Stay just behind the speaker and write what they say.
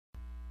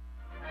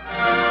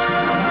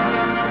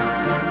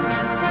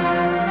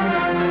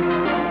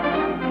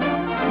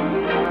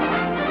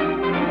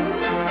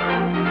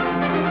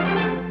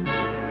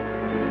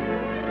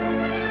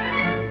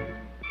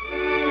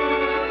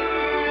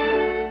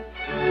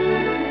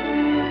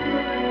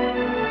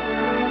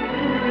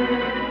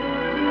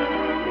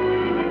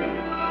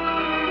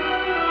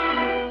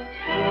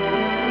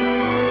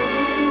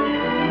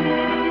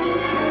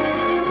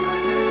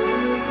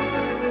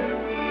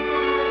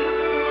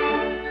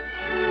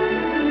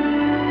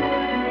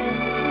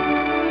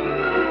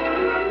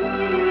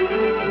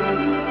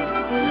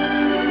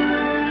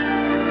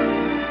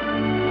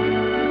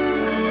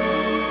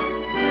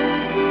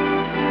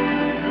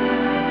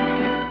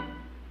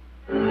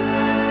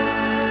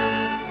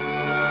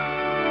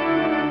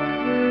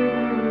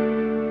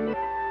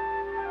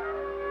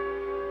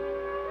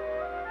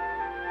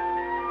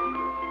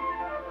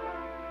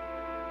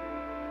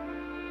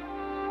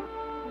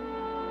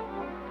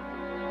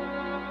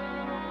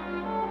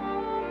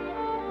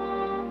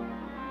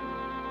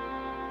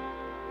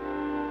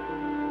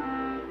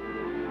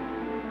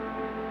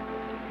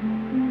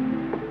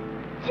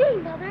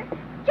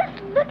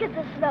Look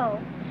at the snow.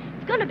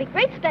 It's going to be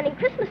great spending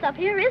Christmas up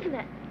here, isn't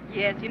it?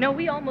 Yes, you know,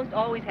 we almost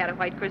always had a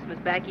white Christmas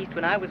back east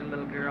when I was a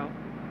little girl.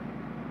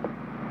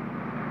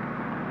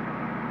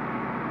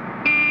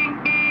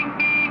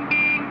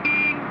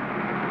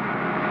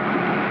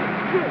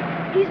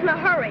 He's in a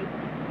hurry.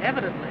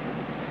 Evidently.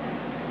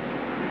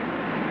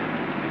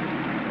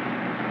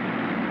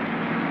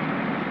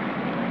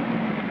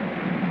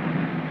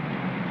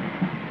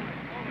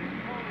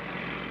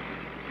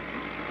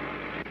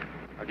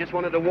 I just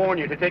wanted to warn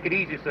you to take it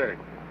easy, sir.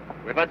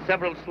 We've had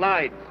several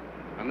slides,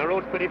 and the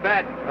road's pretty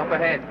bad up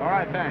ahead. All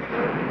right, thanks.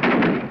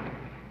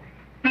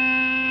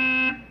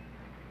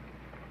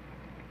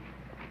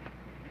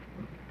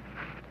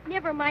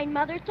 Never mind,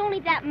 Mother. It's only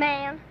that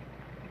man.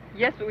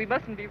 Yes, but we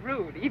mustn't be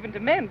rude, even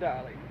to men,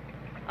 darling.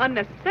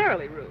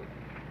 Unnecessarily rude.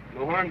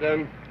 No harm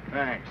done.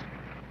 Thanks.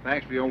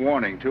 Thanks for your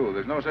warning, too.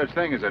 There's no such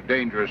thing as a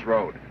dangerous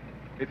road.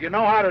 If you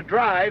know how to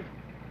drive...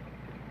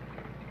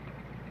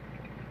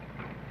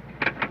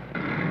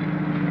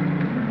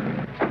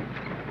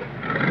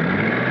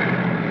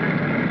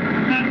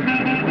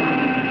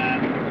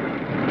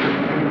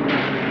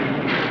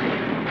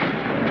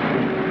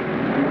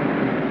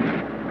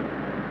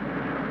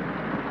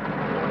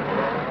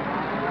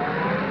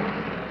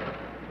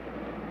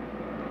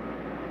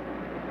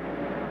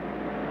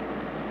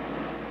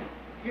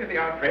 Here they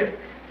are, Fred.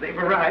 They've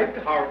arrived,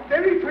 our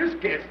very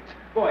first guests.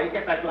 Boy,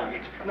 get that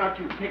luggage. Not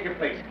you. Take your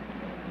place.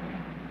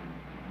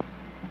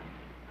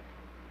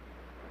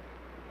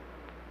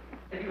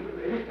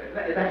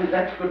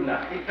 That's good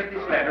enough. Get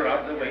this ladder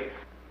out of the way.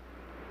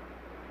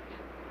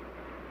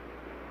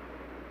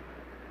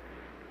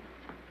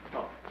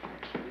 Oh,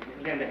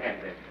 lend a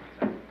hand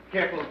there.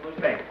 Careful of those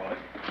bags, boys.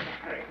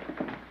 Hurry.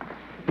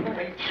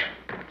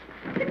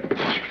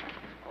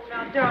 Oh,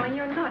 now, darling,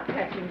 you're not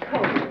catching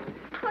cold.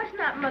 Of course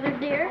not, Mother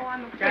dear. Oh,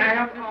 I'm afraid. Can I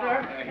help you,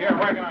 sir? Here,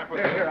 where can I put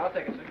Here, I'll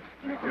take it, sir.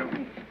 Thank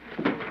you.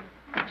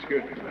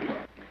 Excuse me, please.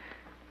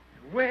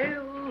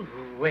 Well,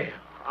 well,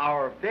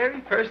 our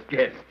very first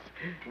guests.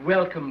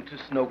 Welcome to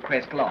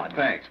Snowcrest Lodge.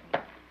 Thanks.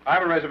 I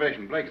have a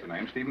reservation. Blake's the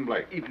name, Stephen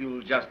Blake. If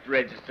you'll just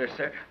register,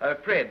 sir.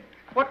 Fred,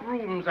 what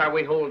rooms are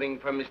we holding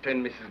for Mr.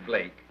 and Mrs.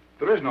 Blake?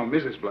 There is no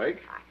Mrs.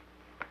 Blake.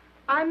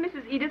 I'm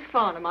Mrs. Edith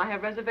Farnham. I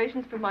have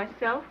reservations for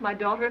myself, my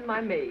daughter, and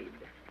my maid.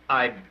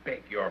 I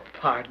beg your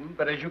pardon,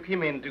 but as you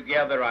came in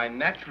together, I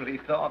naturally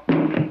thought...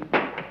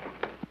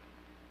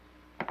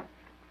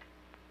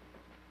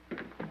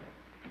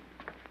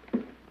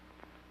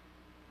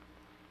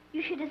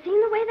 You should have seen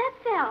the way that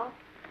fell.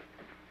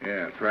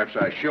 Yeah, perhaps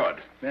I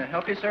should. May I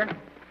help you, sir?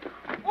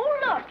 Oh,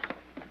 look.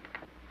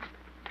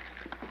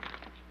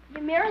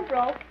 Your mirror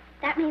broke.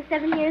 That means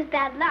 7 years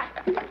bad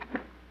luck.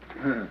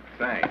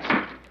 Thanks.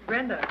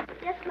 Brenda.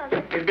 Yes,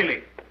 Mother. Hey,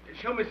 Billy,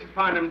 show Mrs.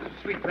 Farnham to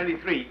Suite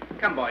 23.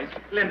 Come, boys,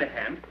 lend a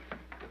hand.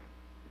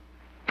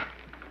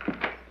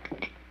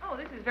 Oh,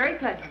 this is very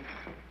pleasant.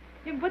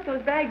 You can put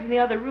those bags in the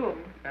other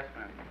room. Yes,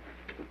 ma'am.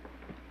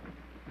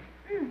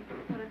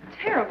 What a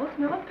terrible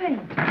smell of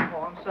paint.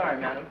 Oh, I'm sorry,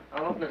 madam.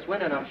 I'll open this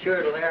window and I'm sure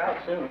it'll air out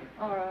soon.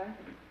 All right.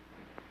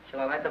 Shall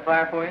I light the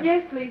fire for you?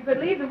 Yes, please, but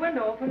leave the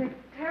window open. It's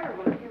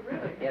terrible in here,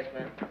 really. Yes,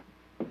 ma'am.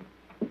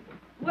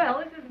 Well,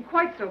 this isn't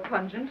quite so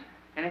pungent.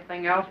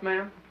 Anything else,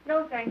 ma'am?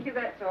 No, thank you,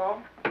 that's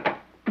all.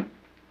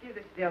 Give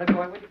this to the other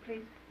boy, would you,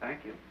 please?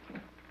 Thank you.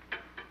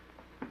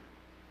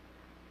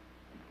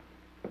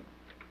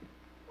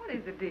 What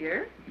is it,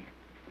 dear?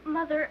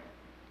 Mother,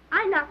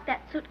 I knocked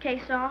that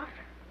suitcase off.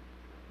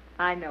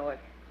 I know it.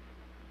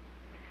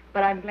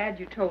 But I'm glad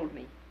you told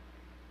me.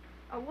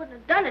 I wouldn't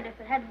have done it if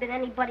it hadn't been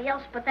anybody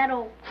else but that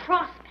old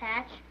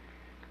crosspatch.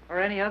 Or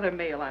any other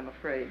male, I'm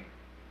afraid.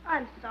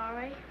 I'm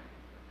sorry.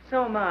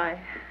 So am I.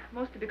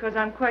 Mostly because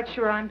I'm quite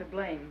sure I'm to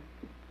blame.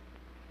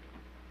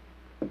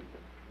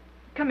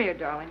 Come here,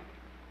 darling.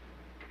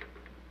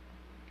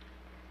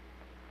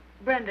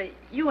 Brenda,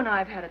 you and I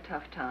have had a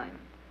tough time.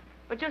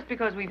 But just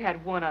because we've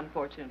had one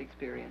unfortunate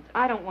experience,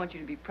 I don't want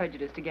you to be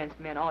prejudiced against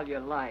men all your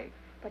life.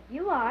 But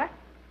you are.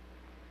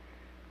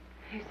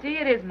 You see,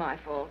 it is my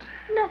fault.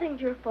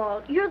 Nothing's your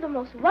fault. You're the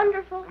most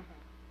wonderful.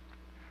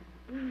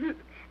 Am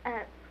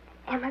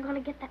I going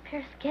to get that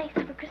pair of skates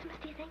for Christmas,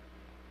 do you think?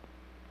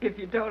 If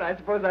you don't, I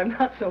suppose I'm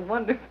not so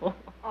wonderful.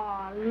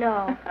 Oh,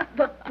 no.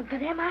 but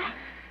am I?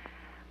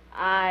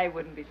 I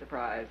wouldn't be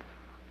surprised.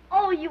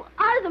 Oh, you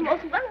are the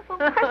most wonderful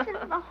person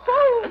in the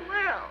whole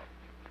world.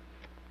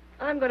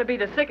 I'm going to be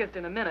the sickest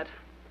in a minute.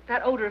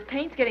 That odor of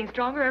paint's getting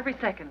stronger every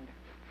second.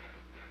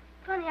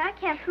 Funny, I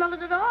can't smell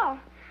it at all.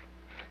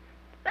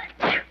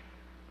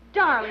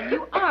 Darling,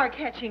 you are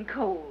catching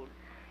cold.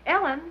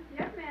 Ellen?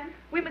 Yes, ma'am.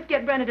 We must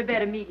get Brenda to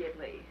bed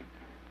immediately.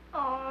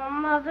 Oh,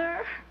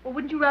 Mother. Well,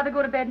 wouldn't you rather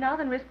go to bed now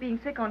than risk being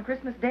sick on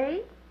Christmas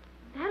Day?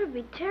 That'd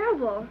be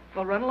terrible.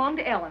 Well, run along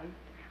to Ellen.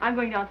 I'm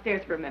going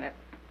downstairs for a minute.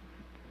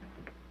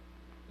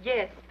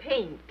 Yes,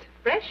 paint.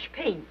 Fresh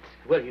paint.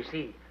 Well, you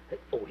see,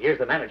 Oh, here's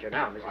the manager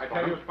now, Mrs. I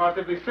tell you, it's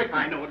positively sick.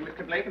 I know it,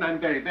 Mr. Blake, and I'm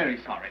very,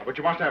 very sorry. But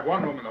you must have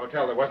one room in the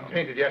hotel that wasn't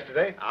painted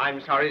yesterday.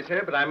 I'm sorry,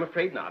 sir, but I'm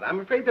afraid not. I'm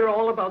afraid they're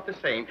all about the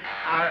same.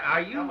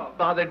 Are you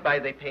bothered by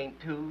the paint,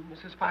 too,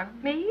 Mrs.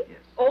 Farnham? Me? Yes.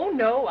 Oh,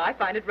 no, I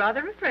find it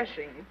rather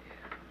refreshing.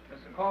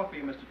 There's a call for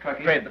you, Mr.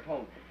 Truckee. Fred, the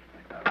phone.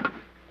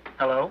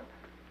 Hello?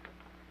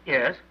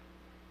 Yes?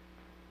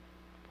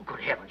 Oh,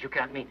 good heavens, you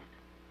can't mean it.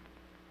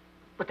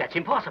 But that's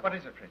impossible. What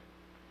is it, Fred?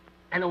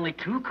 And only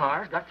 2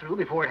 cars got through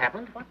before it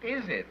happened? What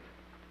is it?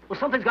 Well,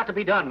 something's got to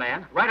be done,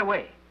 man, right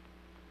away.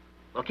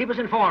 Well, keep us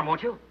informed,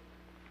 won't you?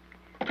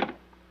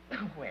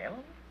 Well?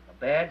 A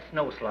bad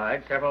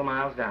snowslide several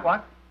miles down.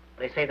 What?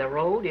 They say the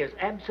road is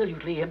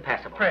absolutely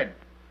impassable. Fred.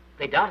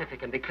 They doubt if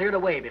it can be cleared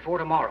away before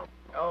tomorrow.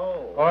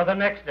 Oh. Or the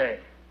next day.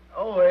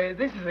 Oh,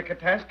 this is a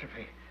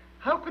catastrophe.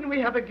 How can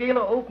we have a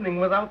gala opening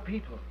without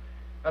people?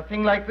 A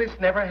thing like this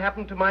never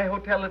happened to my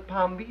hotel at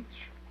Palm Beach.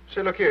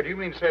 Say, look here, do you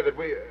mean to say that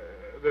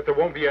that there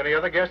won't be any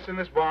other guests in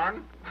this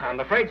barn?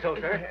 I'm afraid so,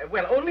 sir.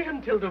 Well, only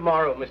until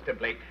tomorrow, Mr.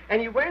 Blake.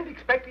 And you weren't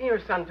expecting your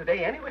son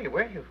today anyway,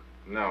 were you?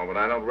 No, but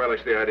I don't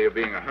relish the idea of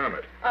being a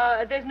hermit.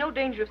 There's no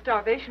danger of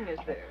starvation, is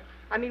there?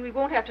 I mean, we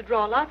won't have to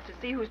draw lots to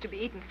see who's to be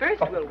eaten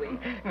first, will we?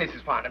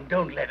 Mrs. Farnham,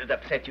 don't let it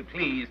upset you,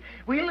 please.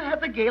 We'll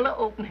have the gala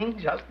opening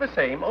just the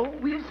same. Oh,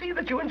 we'll see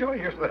that you enjoy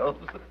yourselves.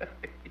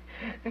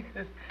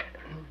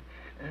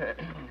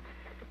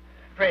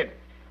 Fred,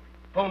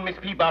 phone Miss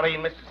Peabody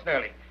and Mr.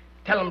 Snurley.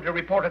 Tell them to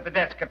report at the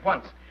desk at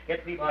once.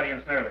 Get Peabody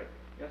and Snurley.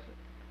 Yes, sir.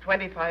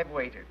 25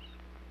 waiters,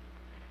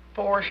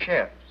 4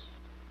 chefs,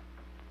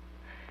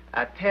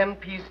 a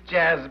 10-piece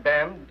jazz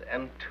band,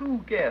 and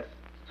 2 guests.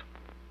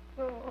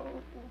 Oh.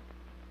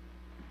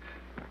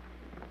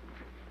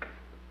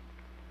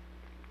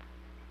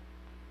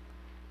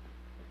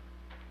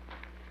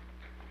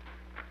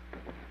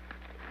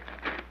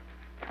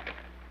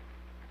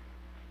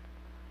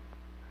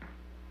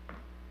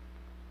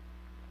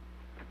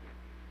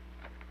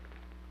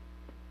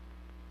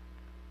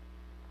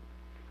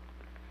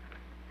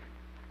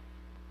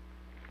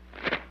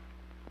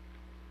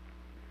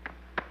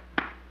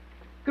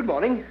 Good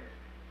morning.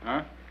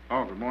 Huh?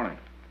 Oh, good morning.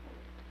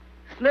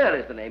 Snurl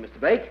is the name, Mr.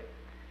 Blake.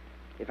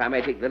 If I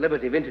may take the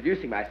liberty of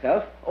introducing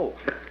myself. Oh.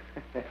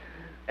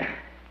 How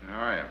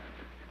are you?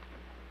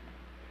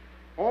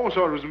 Oh,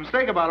 so it was a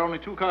mistake about only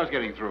 2 cars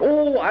getting through.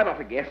 Oh, I'm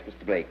not a guest,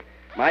 Mr. Blake.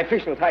 My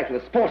official title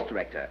is sports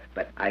director,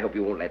 but I hope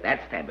you won't let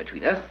that stand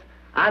between us.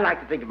 I like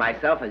to think of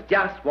myself as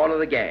just one of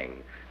the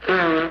gang.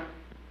 Yeah,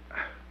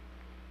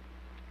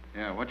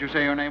 what'd you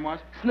say your name was?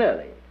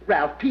 Snurley.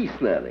 Ralph P.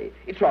 Snurley.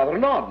 It's rather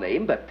an odd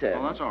name, but...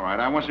 Oh, that's all right.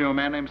 I once knew a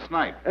man named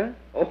Snipe. Huh?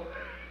 Oh.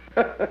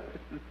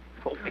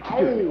 Oh, excuse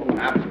me. Oh,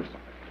 I'm so sorry.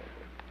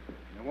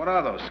 Now, what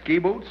are those, ski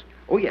boots?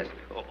 Oh, yes.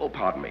 Oh,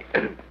 pardon me.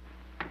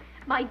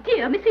 My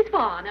dear Mrs.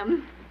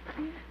 Farnham.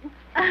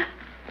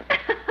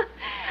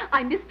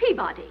 I'm Miss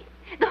Peabody,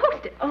 the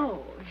hostess.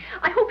 Oh.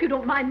 I hope you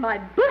don't mind my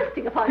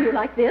bursting upon you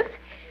like this,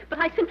 but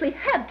I simply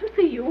had to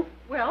see you.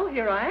 Well,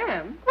 here I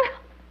am. Well,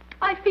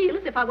 I feel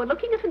as if I were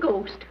looking at a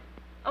ghost.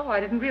 Oh,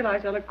 I didn't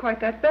realize I looked quite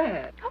that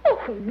bad.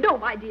 Oh, no,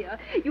 my dear.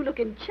 You look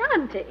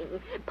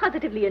enchanting,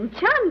 positively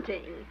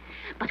enchanting.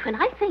 But when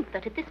I think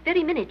that at this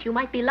very minute you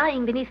might be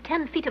lying beneath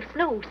 10 feet of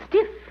snow,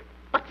 stiff,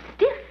 but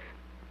stiff.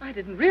 I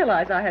didn't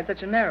realize I had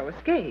such a narrow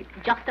escape.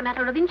 Just a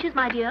matter of inches,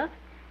 my dear,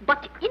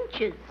 but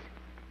inches.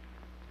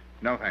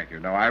 No, thank you.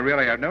 No, I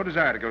really have no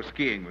desire to go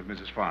skiing with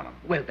Mrs. Farnham.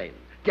 Well, then,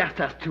 just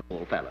us 2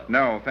 old fellows.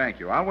 No,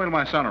 thank you. I'll wait till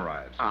my son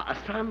arrives. A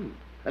son?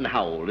 And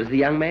how old is the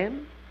young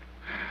man?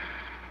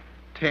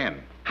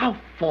 10. How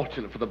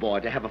fortunate for the boy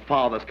to have a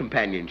father's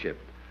companionship.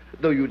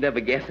 Though you'd never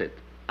guess it,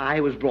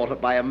 I was brought up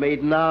by a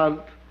maiden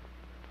aunt.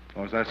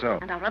 Oh, is that so?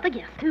 And our other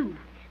guest, too.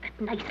 That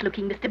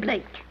nice-looking Mr.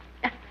 Blake.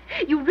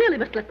 You really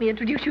must let me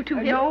introduce you to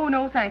him.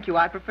 No, thank you.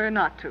 I prefer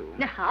not to.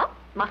 Now,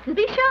 mustn't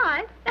be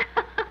shy.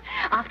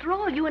 After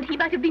all, you and he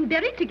might have been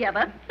buried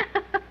together.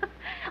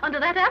 Under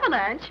that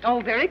avalanche. Oh,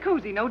 very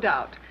cozy, no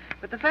doubt.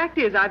 But the fact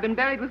is, I've been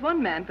married with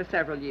one man for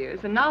several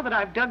years, and now that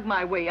I've dug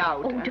my way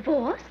out... Oh,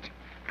 divorced?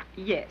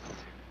 Yes.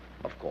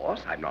 Of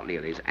course, I'm not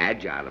nearly as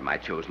agile in my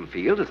chosen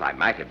field as I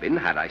might have been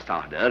had I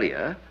started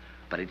earlier.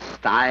 But it's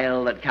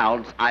style that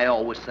counts, I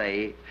always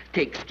say.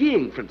 Take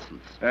skiing, for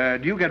instance.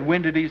 Do you get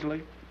winded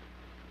easily?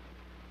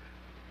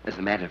 As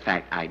a matter of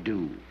fact, I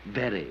do.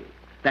 Very.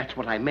 That's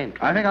what I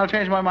meant. I think I'll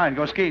change my mind.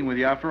 Go skiing with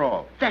you after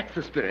all. That's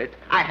the spirit.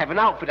 I have an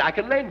outfit I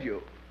can lend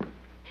you.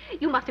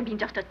 You must have been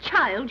just a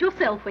child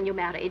yourself when you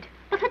married.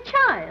 But a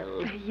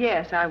child.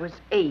 Yes, I was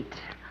 8.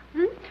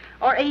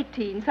 Or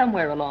 18,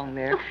 somewhere along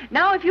there.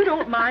 Now, if you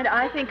don't mind,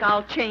 I think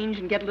I'll change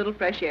and get a little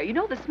fresh air. You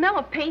know, the smell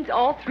of paint's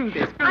all through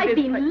this. I've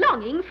been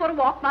longing for a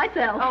walk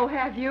myself. Oh,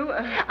 have you?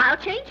 I'll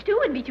change,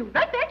 too, and meet you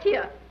right back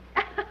here.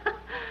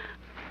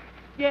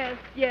 Yes,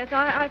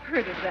 I've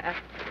heard of that.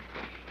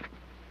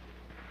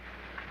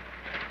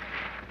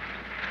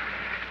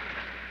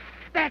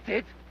 That's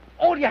it.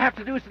 All you have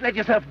to do is to let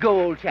yourself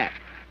go, old chap.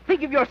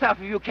 Think of yourself,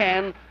 if you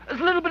can, as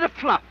a little bit of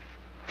fluff,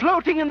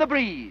 floating in the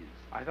breeze.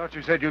 I thought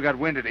you said you got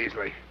winded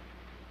easily.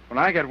 When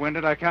I get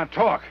winded, I can't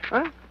talk.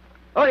 Huh?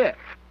 Oh, yeah.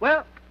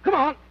 Well, Come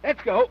on,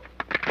 let's go.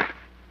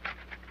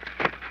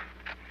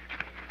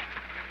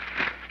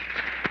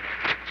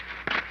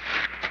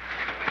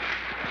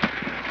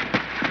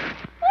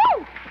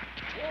 Oh!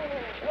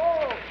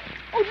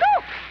 Oh,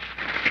 look!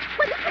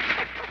 What is it?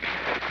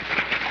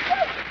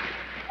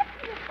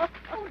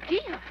 Oh,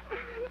 dear.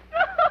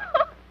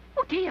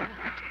 Oh, dear.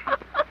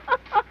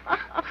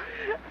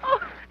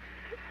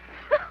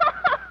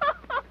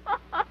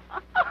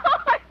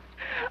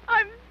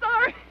 I'm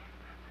sorry.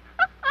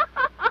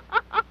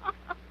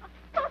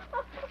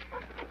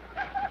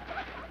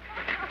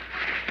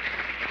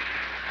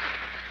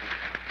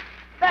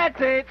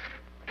 That's it.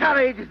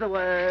 Courage is the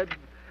word.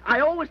 I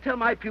always tell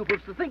my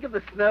pupils to think of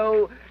the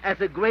snow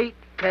as a great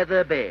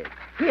feather bed.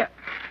 Here,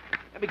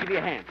 let me give you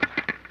a hand.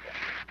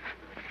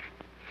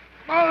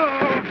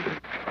 Oh!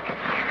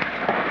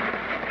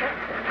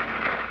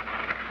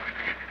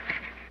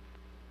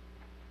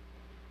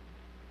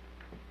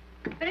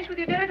 Finished with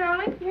your dinner,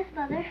 darling? Yes,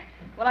 Mother.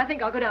 Well, I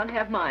think I'll go down and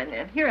have mine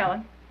then. Here,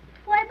 Ellen.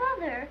 Why,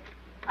 Mother?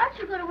 Aren't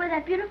you going to wear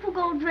that beautiful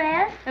gold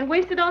dress? And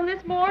waste it on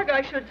this morgue?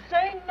 I should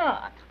say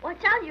not.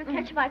 Watch out, you'll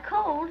catch my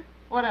cold.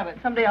 What of it?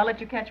 Someday I'll let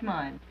you catch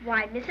mine.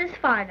 Why, Mrs.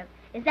 Farnham,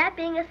 is that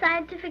being a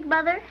scientific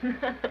mother?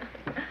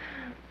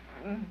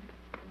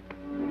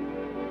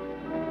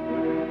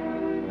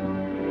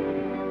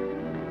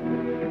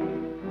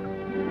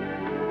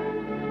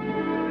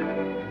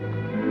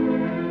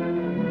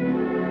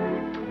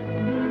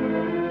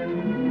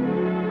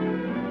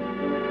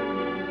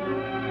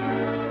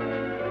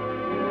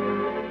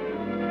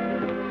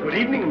 Good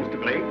evening,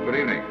 Mr. Blake. Good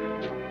evening.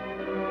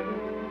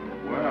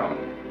 Well,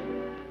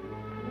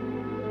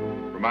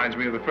 reminds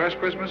me of the first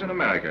Christmas in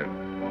America,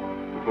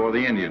 before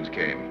the Indians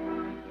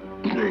came.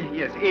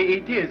 Yes,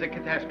 it is a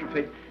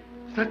catastrophe.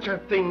 Such a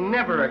thing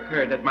never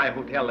occurred at my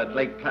hotel at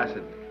Lake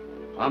Placid.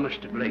 Ah,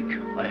 Mr. Blake,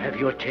 I have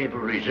your table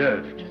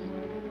reserved.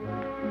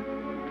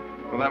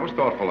 Well, that was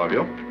thoughtful of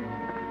you.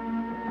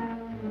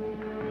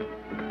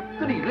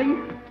 Good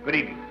evening. Good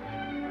evening.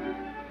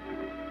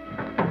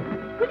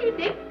 Good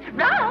evening.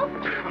 Ralph!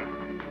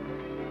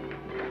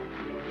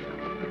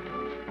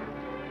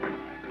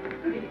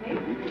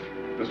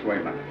 This way,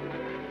 ma'am.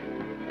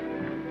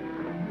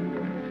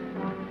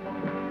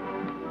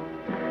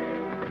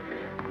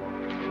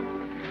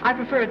 I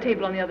prefer a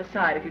table on the other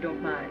side, if you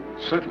don't mind.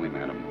 Certainly,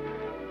 madam.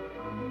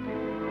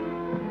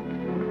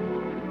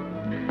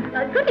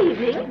 Good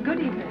evening. Good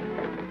evening.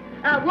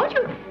 Won't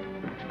you...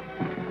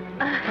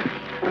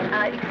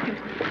 excuse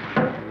me.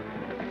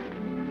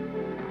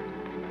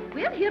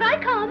 Well, here I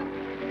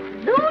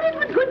come. Loaded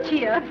with good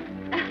cheer.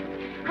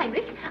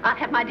 Heinrich, I'll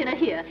have my dinner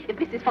here, if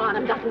Mrs.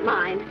 Farnham doesn't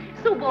mind.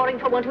 So boring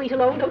for one to eat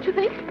alone, don't you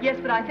think? Yes,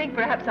 but I think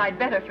perhaps I'd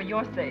better for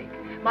your sake.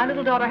 My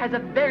little daughter has a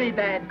very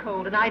bad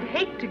cold, and I'd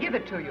hate to give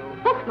it to you.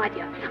 Oh, my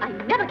dear, I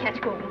never catch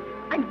cold.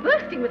 I'm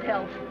bursting with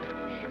health.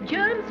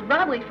 Germs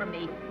run away from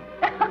me.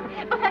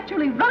 But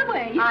actually run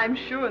away. I'm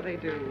sure they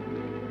do.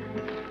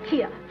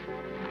 Here.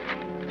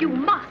 You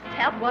must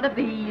have one of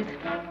these.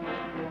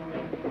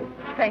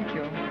 Thank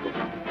you.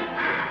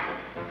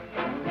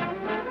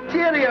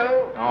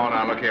 Cheerio. Oh,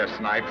 now, look here,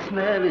 Snipe.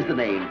 Snell is the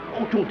name.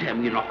 Oh, don't tell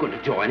me you're not going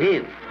to join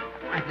in.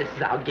 Why, this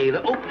is our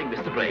gala opening,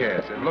 Mr. Blake.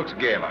 Yes, it looks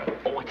gala.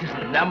 Oh, it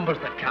isn't numbers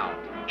that count.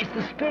 It's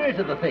the spirit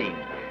of the thing.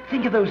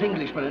 Think of those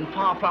Englishmen in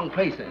far-flung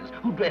places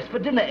who dress for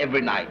dinner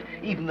every night,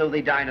 even though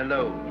they dine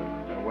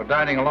alone. Well,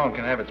 dining alone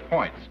can have its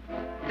points.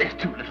 There's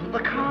too little of the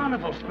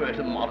carnival spirit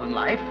of modern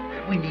life.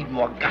 We need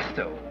more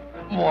gusto,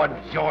 more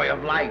joy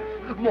of life,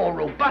 more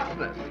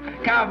robustness.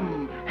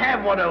 Come,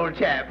 have one, old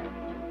chap.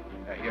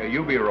 Here,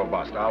 you be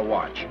robust. I'll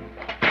watch.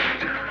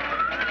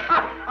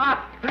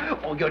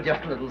 Oh, you're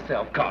just a little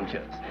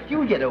self-conscious.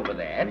 You'll get over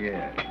that.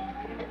 Yeah.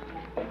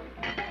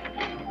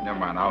 Never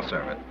mind, I'll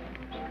serve it.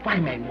 Why,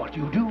 man, what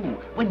do you do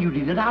when you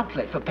need an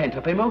outlet for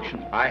pent-up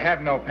emotion? I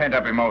have no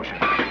pent-up emotion.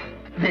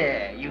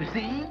 There, you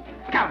see?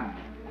 Come,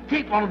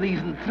 take one of these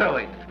and throw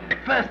it.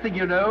 First thing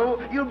you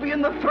know, you'll be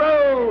in the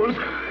throes.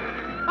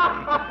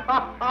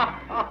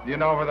 You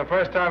know, for the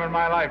first time in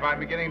my life, I'm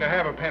beginning to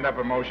have a pent-up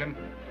emotion.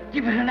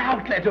 Give it an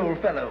outlet,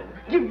 old fellow.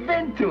 Give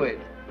vent to it.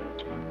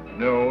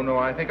 No,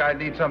 I think I'd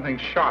need something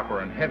sharper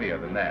and heavier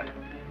than that.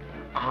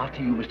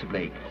 To you, Mr.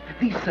 Blake,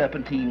 these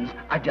serpentines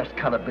are just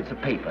colored bits of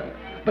paper.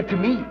 But to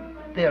me,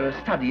 they're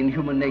a study in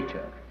human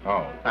nature.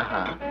 Oh.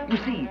 Uh-huh. You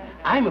see,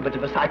 I'm a bit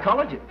of a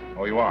psychologist.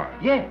 Oh, you are?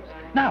 Yes.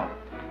 Now,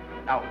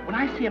 when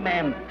I see a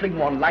man fling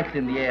one lightly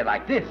in the air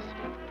like this,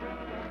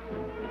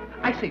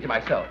 I say to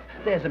myself,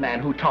 there's a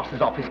man who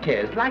tosses off his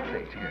cares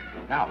lightly.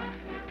 Now,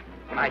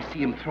 when I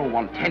see him throw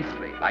one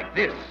tensely like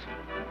this,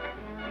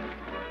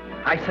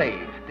 I say,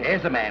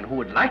 there's a man who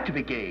would like to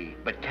be gay,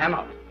 but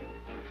cannot.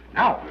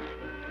 Now,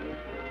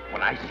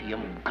 when I see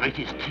him grit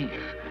his teeth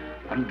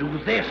and do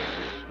this,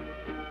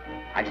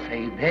 I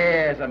say,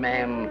 there's a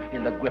man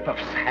in the grip of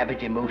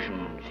savage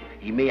emotions.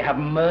 He may have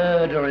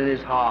murder in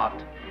his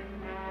heart.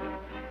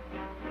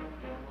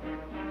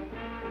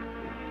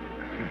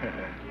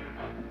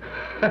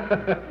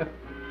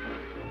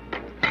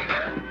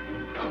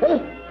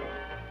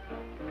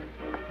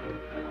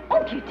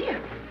 Oh,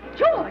 dear.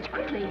 George,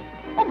 quickly.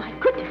 Oh, my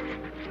goodness.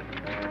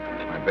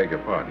 beg your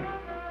pardon.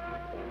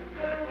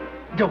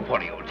 Don't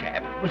worry, old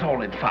chap. It was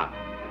all in fun.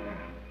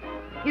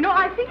 You know,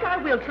 I think I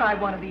will try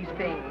one of these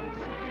things,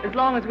 as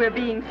long as we're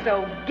being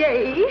so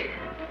gay.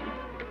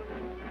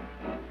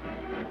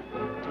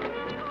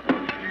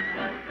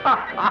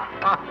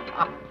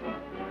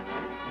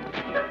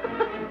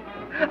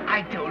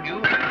 I told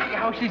you. See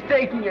how she's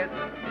taking it.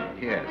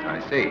 Yes, I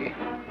see.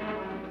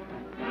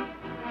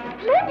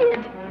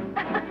 Splendid.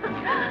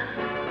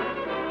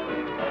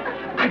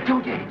 I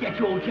told you to get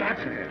you, old chap.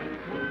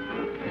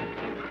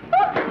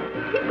 Oh,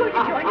 he's going to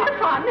join in the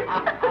fun.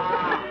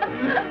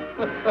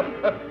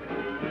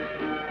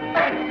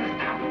 That's the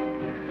stuff.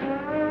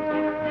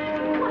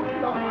 What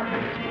Lord?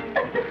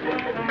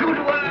 Good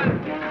work.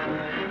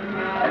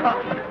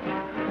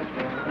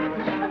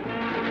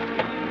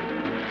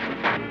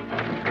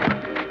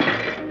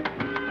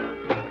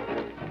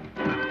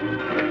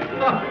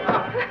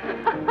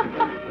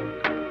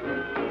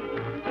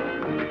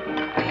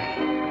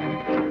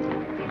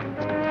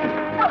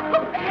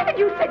 And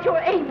you said your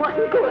aim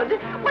wasn't good.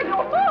 Well, you're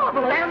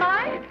horrible. Am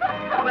I?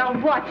 Well,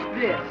 watch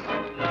this.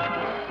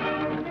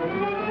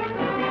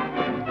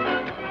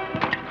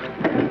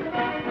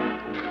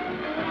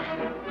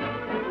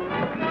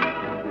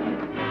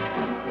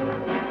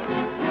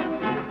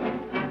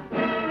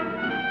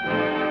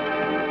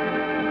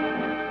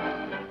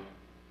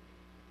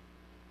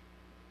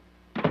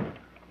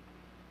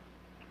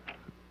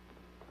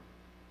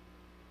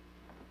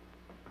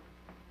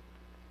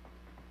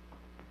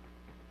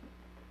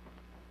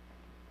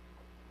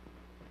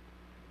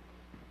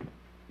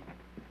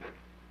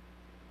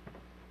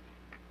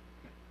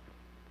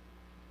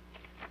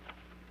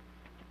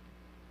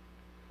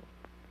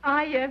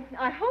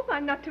 I hope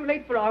I'm not too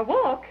late for our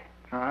walk.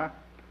 Huh?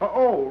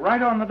 Oh,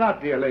 right on the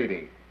dot, dear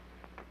lady.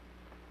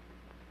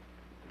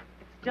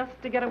 It's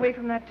just to get away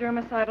from that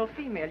germicidal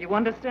female, you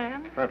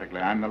understand? Perfectly.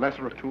 I'm the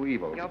lesser of two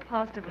evils. You're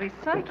positively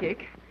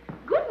psychic.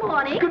 Good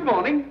morning. Good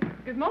morning.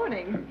 Good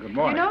morning. Good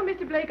morning. You know,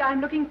 Mr. Blake, I'm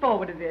looking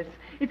forward to this.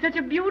 It's such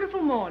a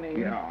beautiful morning.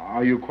 Yeah,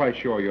 are you quite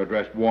sure you're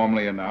dressed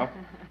warmly enough?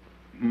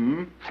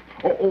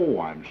 Oh,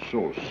 I'm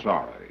so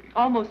sorry.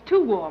 Almost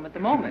too warm at the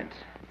moment.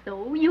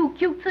 So, you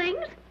cute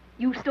things,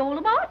 you stole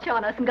a march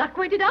on us and got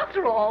acquainted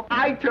after all.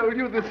 I told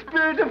you the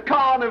spirit of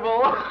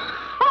carnival.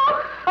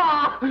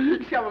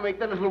 Shall we make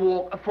the little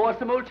walk for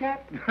some, old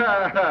chap?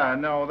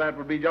 No, that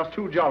would be just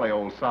too jolly,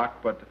 old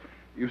sock. But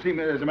you see,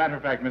 as a matter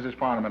of fact, Mrs.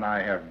 Farnham and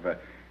I have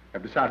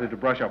decided to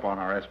brush up on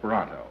our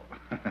Esperanto.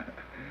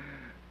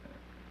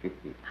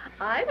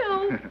 I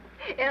know.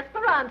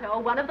 Esperanto,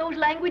 one of those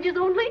languages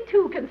only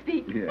two can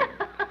speak. Yeah.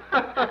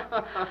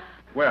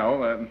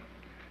 Well,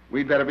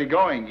 we'd better be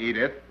going,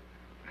 Edith.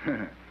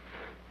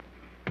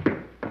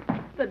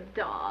 The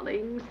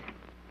darlings.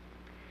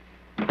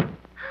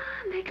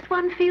 Makes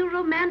one feel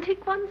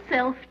romantic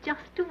oneself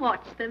just to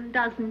watch them,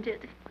 doesn't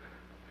it?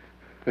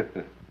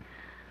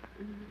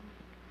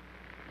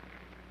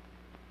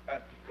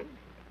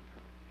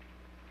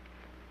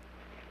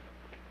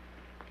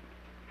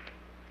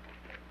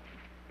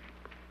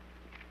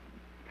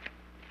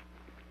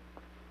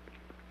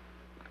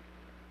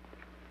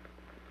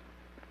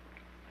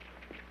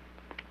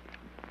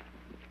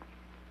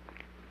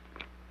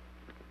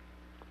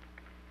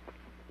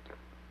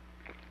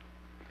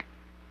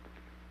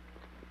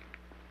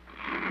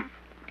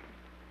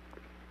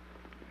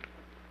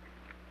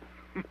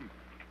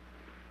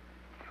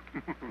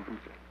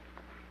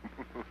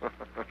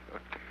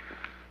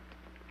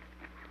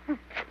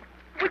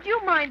 Would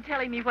you mind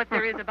telling me what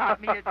there is about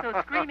me that's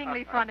so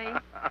screamingly funny?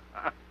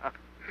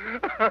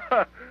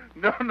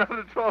 No, not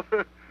at all.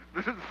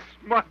 There's a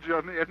smudge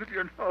on the end of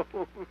your nose.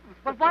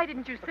 Well, why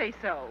didn't you say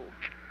so?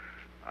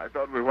 I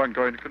thought we weren't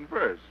going to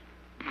converse.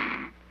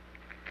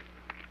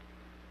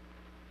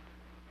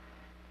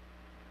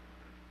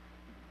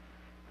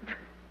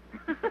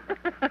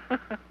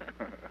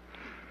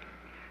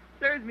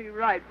 Serves me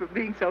right for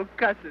being so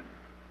cussed.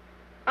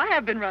 I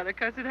have been rather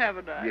cussed,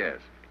 haven't I? Yes,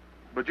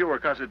 but you were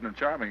cussed in a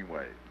charming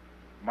way.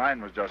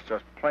 Mine was just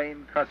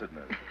plain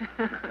cussedness.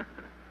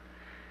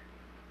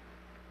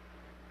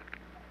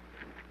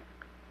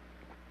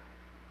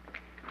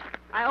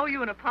 I owe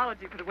you an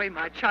apology for the way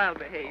my child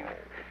behaved.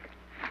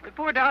 The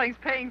poor darling's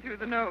paying through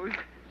the nose.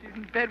 She's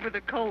in bed with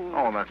a cold.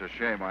 Oh, that's a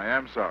shame. I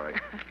am sorry.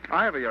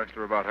 I have a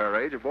youngster about her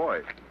age, a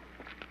boy.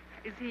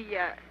 Is he,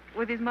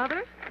 with his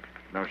mother?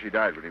 No, she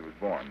died when he was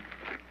born.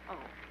 Oh.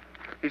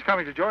 He's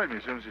coming to join me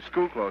as soon as his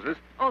school closes.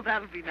 Oh,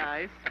 that'll be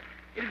nice.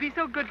 It'd be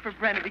so good for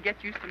Brenna to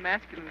get used to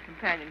masculine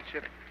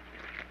companionship.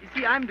 You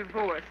see, I'm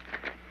divorced.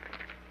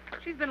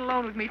 She's been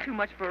alone with me too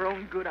much for her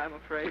own good, I'm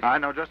afraid. I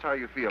know just how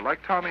you feel.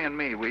 Like Tommy and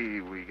me,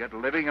 we get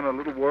living in a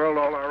little world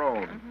all our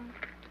own. Mm-hmm.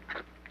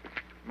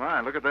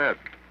 My, look at that.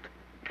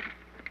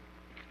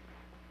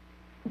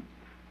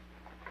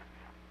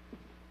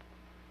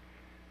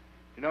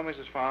 You know,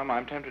 Mrs. Farm,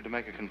 I'm tempted to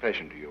make a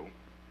confession to you.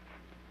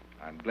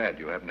 I'm glad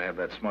you happen to have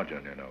that smudge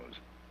on your nose.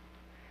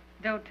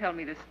 Don't tell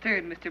me the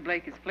stern Mr.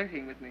 Blake is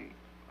flirting with me.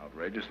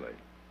 Outrageously.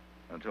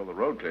 Until the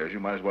road clears, you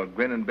might as well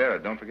grin and bear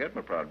it. Don't forget,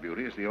 my proud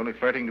beauty, it's the only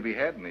flirting to be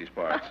had in these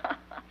parts.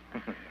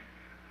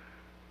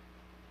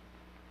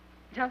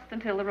 Just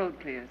until the road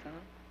clears, huh?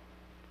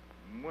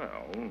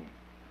 Well...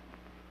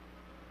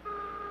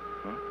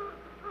 Huh?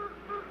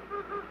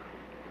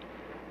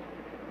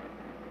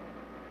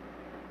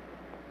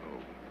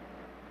 Oh.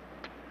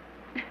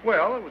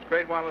 Well, it was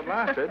great while it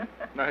lasted.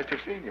 Nice to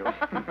see you.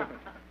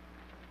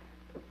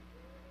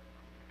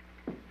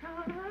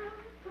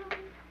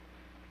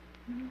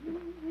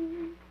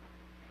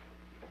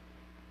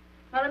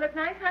 Well, it look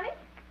nice, honey?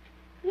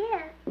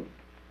 Yes.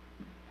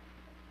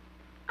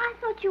 I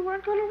thought you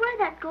weren't going to wear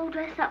that gold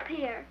dress up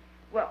here.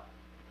 Well,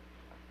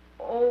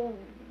 oh,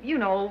 you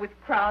know, with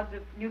crowds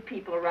of new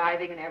people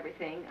arriving and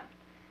everything.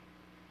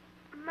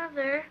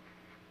 Mother,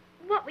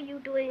 what were you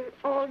doing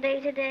all day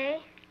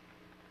today?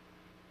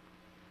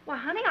 Well,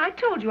 honey, I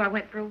told you I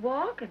went for a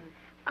walk and...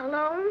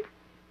 Alone?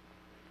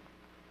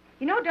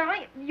 You know,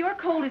 darling, your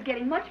cold is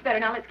getting much better.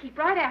 Now, let's keep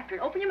right after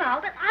it. Open your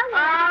mouth. But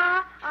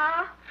I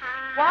want...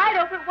 Wide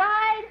open,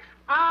 wide.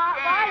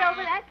 Wide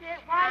open, that's it.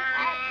 Wide,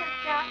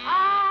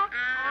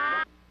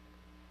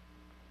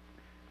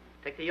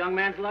 Take the young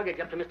man's luggage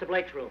up to Mr.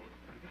 Blake's room.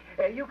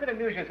 You can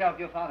amuse yourself if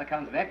your father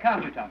comes back,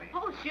 can't you, Tommy?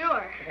 Oh,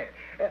 sure.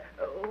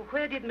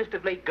 Where did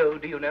Mr. Blake go,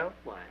 do you know?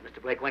 Why,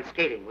 Mr. Blake went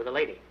skating with a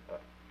lady.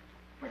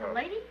 With a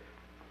lady?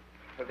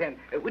 Well, then,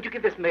 would you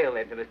give this mail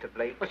then to Mr.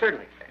 Blake? Oh,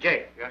 certainly.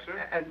 Jay. Yes,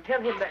 sir? And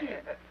tell him that...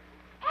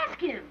 Ask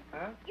him.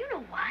 Huh? You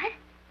know what?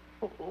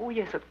 Oh,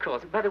 yes, of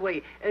course. By the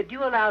way, do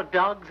you allow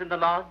dogs in the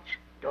lodge?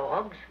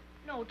 Dogs?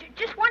 No,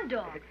 just one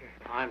dog.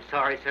 I'm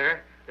sorry,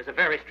 sir. There's a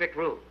very strict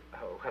rule.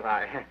 Oh, well,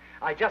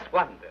 I just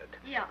wondered.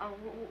 Yeah,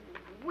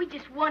 we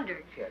just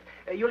wondered. Yes.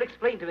 You'll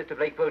explain to Mr.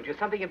 Blake, won't you?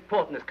 Something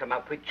important has come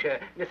up which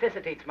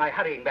necessitates my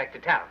hurrying back to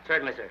town.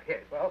 Certainly, sir.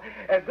 Yes, well,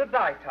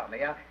 goodbye, Tommy.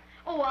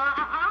 Oh,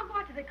 I'll go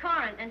out to the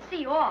car and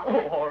see you off.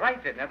 Oh, all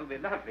right, then. That'll be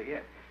lovely,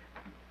 yes.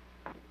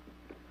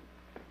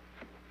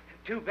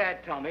 Too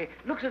bad, Tommy.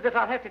 Looks as if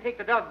I'll have to take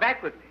the dog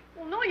back with me.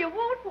 Well, no, you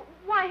won't.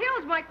 Why,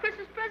 Harold's my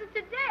Christmas present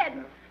to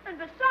Dad. And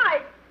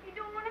besides, you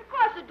don't run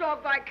across a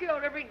dog I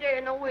killed every day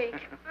in the week.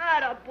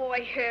 Atta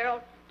boy,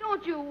 Harold.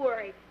 Don't you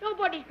worry.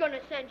 Nobody's going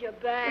to send you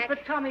back.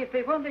 But, Tommy, if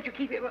they won't let you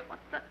keep it... What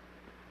the...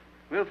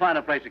 We'll find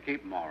a place to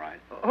keep him, all right.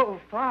 Oh,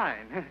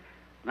 fine.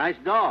 Nice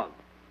dog.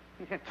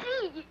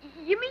 Gee,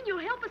 you mean you'll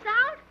help us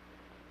out?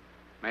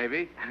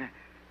 Maybe.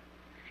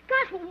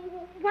 Gosh,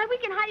 why, we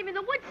can hide him in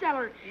the wood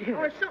cellar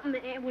or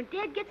something. And when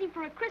Dad gets him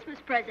for a Christmas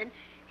present,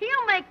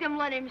 he'll make them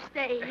let him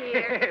stay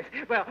here.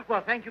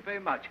 Well, thank you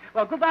very much.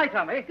 Well, goodbye,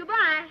 Tommy.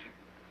 Goodbye.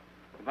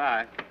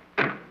 Goodbye.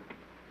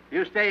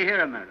 You stay here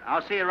a minute.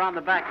 I'll see you around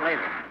the back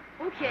later.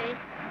 Okay.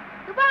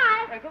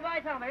 Goodbye. Goodbye,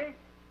 Tommy.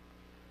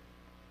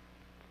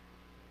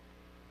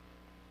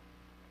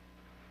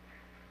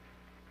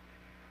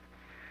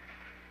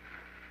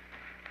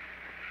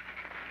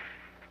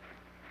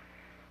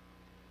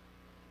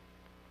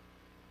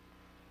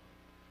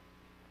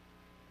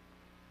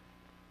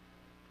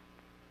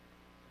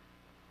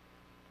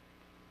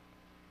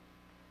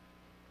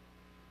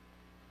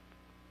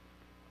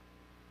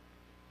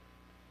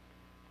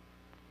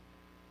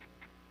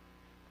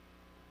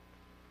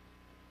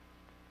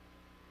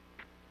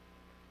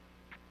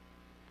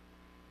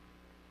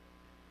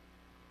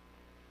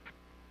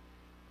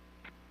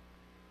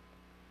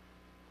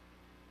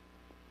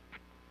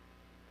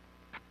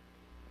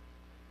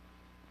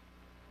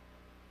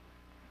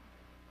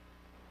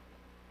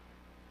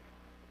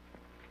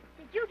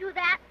 Did you do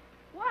that?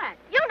 What?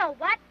 You know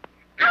what?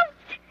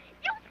 Ouch!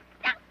 You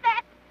stop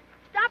that!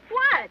 Stop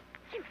what?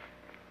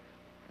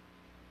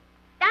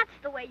 That's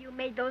the way you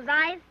made those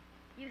eyes.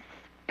 You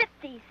spit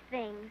these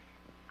things.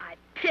 I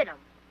pit him.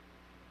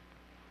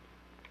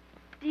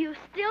 Do you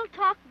still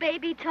talk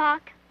baby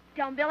talk?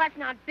 Dumb Bill, that's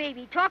not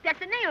baby talk. That's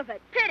the name of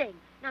it, pitting.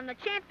 And I'm the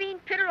champion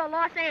pitter of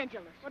Los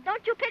Angeles. Well,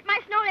 don't you pit my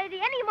snow lady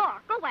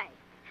anymore. Go away.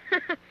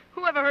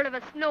 Who ever heard of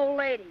a snow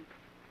lady?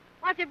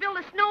 Why'd you build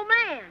a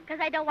snowman?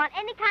 Because I don't want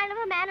any kind of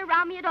a man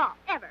around me at all,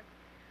 ever.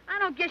 I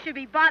don't guess you'd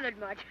be bothered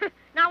much.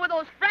 Not with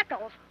those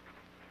freckles.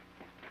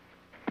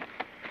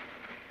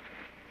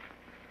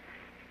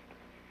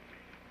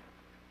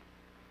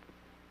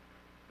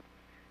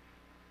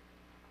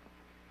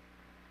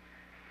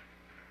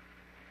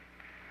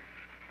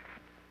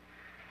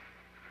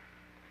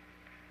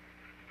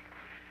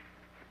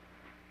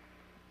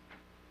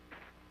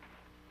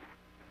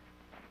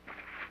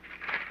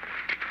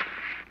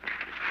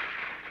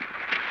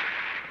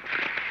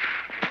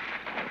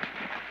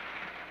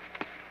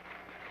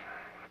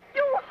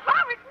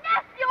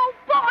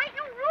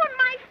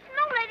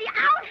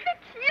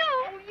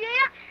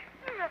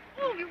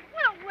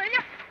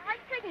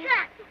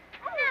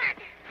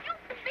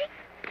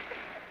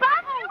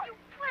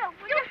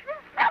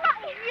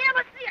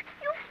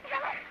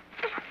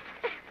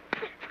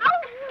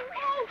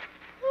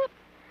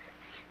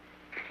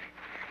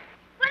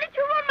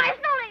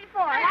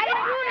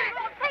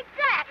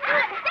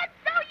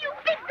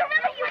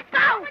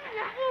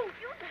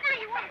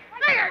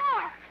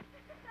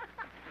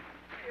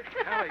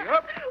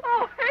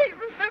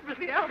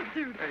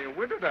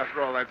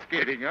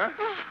 Skating, huh?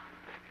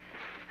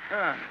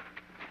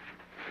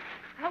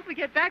 Hope we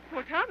get back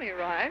before Tommy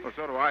arrives. Well,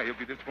 so do I. He'll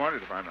be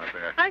disappointed if I'm not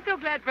there. I'm so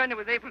glad Brenda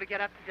was able to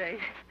get up today.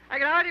 I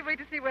can hardly wait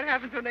to see what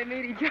happens when they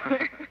meet each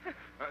other.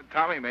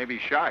 Tommy may be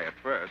shy at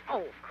first.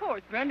 Oh, of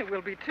course, Brenda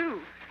will be,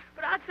 too.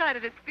 But outside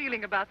of this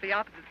feeling about the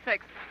opposite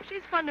sex,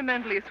 she's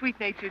fundamentally a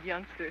sweet-natured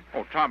youngster.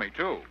 Oh, Tommy,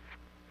 too.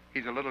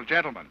 He's a little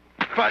gentleman.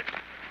 But...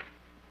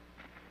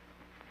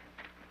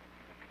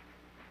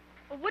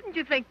 Well, wouldn't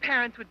you think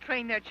parents would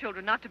train their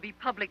children not to be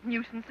public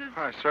nuisances?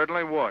 I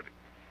certainly would.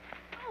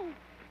 Oh.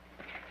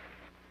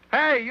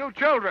 Hey, you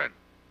children!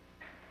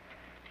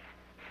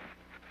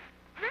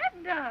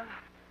 Brenda!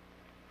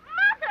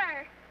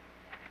 Mother!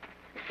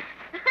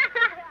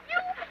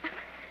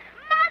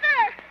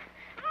 Mother!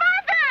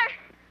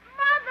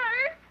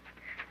 Mother!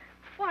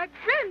 Why,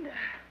 Brenda!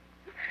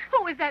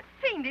 Who is that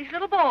fiendish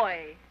little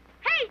boy?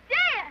 Hey,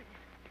 Dad!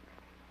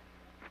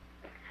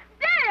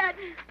 Dad!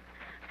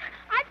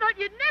 I thought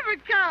you'd never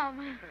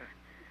come.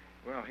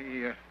 Well,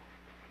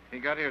 he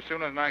got here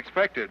sooner than I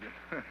expected.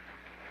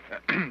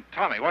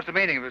 Tommy, what's the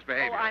meaning of his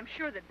behavior? Oh, I'm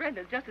sure that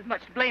Brenda's just as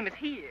much to blame as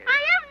he is. I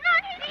am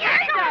not here.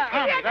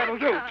 Tommy, that'll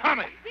do.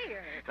 Tommy!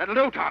 Here. That'll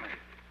do, Tommy.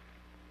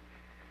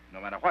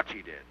 No matter what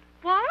she did.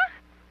 What?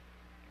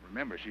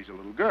 Remember, she's a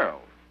little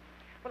girl.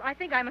 Well, I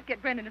think I must get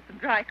Brenda into some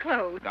dry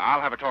clothes. Now, I'll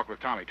have a talk with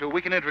Tommy, too.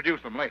 We can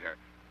introduce them later.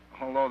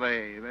 Although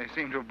they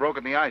seem to have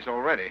broken the ice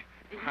already.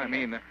 Yes. I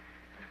mean...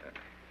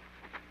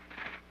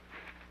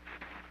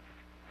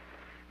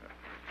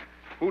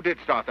 who did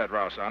start that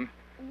row, son?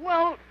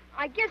 Well,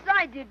 I guess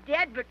I did,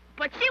 Dad,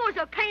 but she was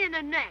a pain in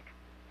the neck.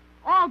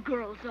 All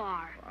girls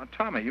are.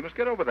 Tommy, you must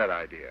get over that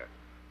idea.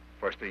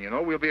 First thing you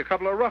know, we'll be a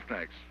couple of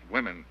roughnecks.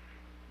 Women,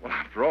 well,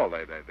 after all,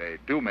 they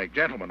do make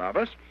gentlemen of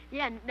us.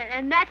 Yeah,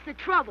 and that's the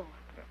trouble.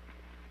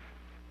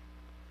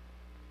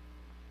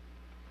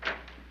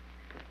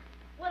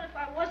 What if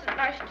I wasn't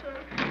nice to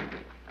him?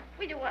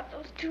 We don't want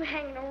those two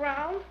hanging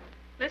around.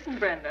 Listen,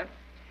 Brenda,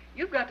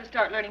 you've got to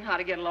start learning how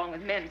to get along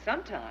with men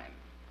sometime.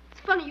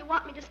 It's funny you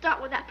want me to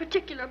start with that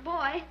particular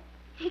boy.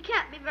 He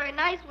can't be very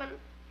nice when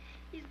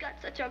he's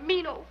got such a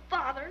mean old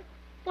father.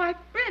 Why,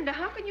 Brenda,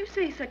 how can you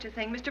say such a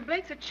thing? Mr.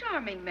 Blake's a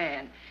charming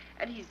man.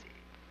 And he's,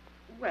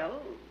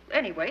 well,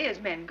 anyway,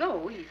 as men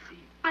go, he's...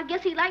 I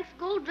guess he likes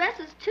gold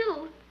dresses,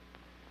 too.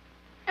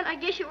 And I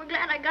guess you were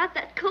glad I got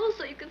that coat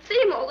so you could see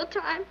him all the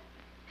time.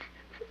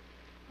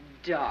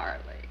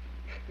 Darling,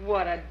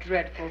 what a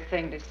dreadful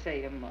thing to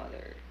say to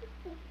Mother.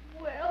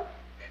 Well...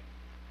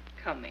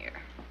 Come here.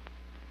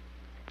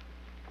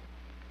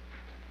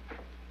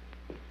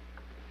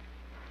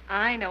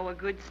 I know a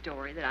good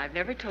story that I've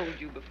never told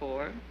you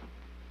before.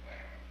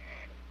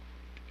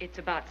 It's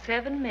about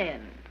 7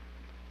 men.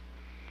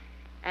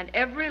 And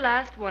every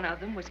last one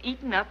of them was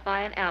eaten up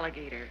by an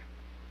alligator.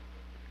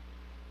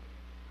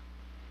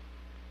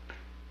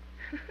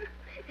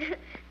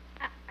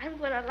 I'm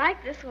gonna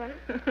like this one.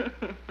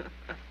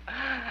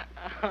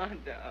 Oh,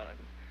 darling.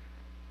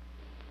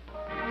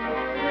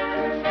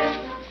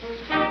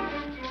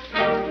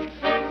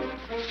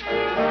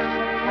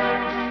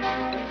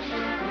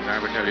 I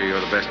would tell you you're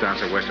the best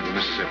dancer west of the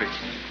Mississippi.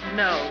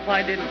 No,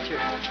 why didn't you?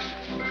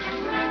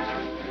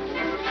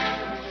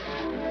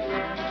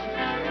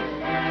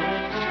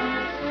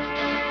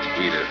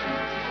 Edith.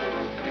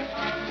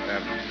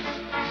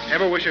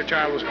 Ever wish your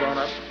child was grown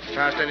up?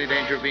 Past any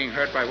danger of being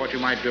hurt by what you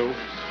might do?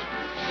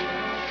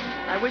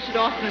 I wish it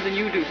oftener than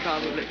you do,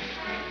 probably.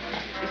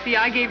 You see,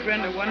 I gave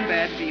Brenda one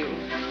bad deal.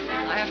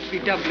 I have to be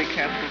doubly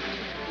careful.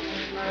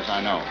 Yes,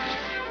 I know.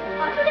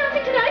 Aren't you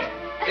dancing tonight?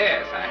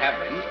 Yes, I have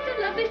been. It's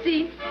a lovely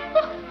scene.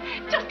 Oh,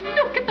 just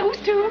look at those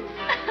two.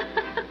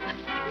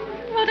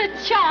 What a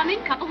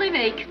charming couple they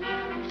make.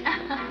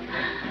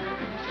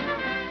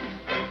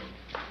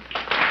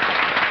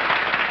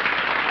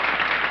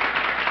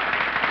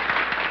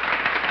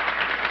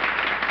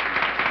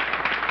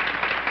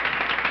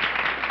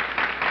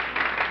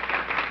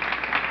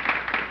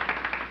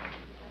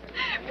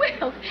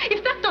 Well,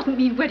 if that doesn't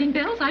mean wedding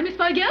bells, I miss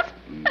my guess.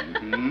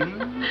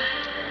 Mm-hmm.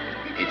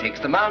 It takes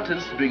the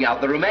mountains to bring out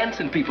the romance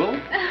in people.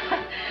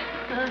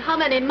 How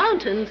many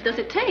mountains does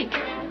it take?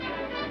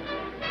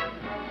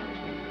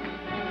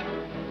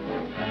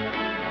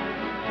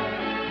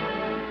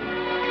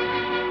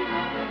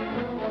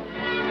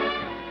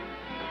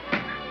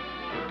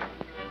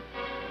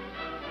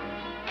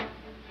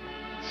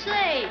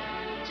 Say,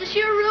 is this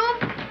your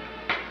room?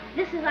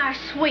 This is our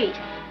suite.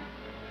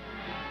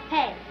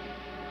 Hey,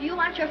 do you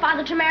want your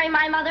father to marry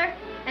my mother?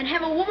 And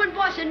have a woman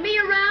bossing me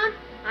around?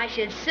 I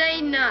should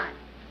say not.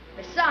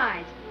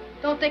 Besides,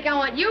 don't think I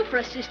want you for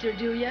a sister,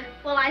 do you?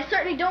 Well, I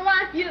certainly don't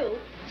want you.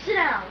 Sit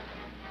down.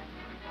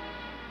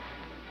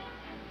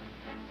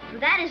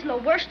 That isn't the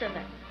worst of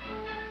it.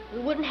 We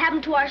wouldn't have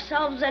them to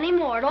ourselves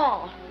anymore at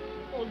all.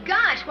 Well,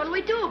 gosh, what do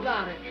we do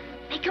about it?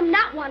 Make them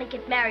not want to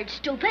get married,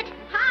 stupid.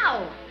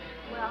 How?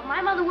 Well, my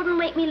mother wouldn't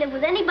make me live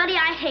with anybody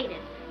I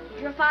hated.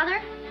 Would your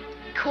father?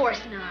 Of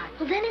course not.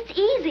 Well, then it's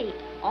easy.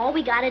 All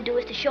we gotta do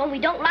is to show them we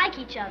don't like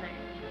each other.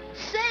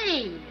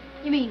 Say,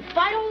 you mean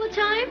fight all the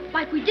time,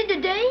 like we did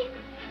today?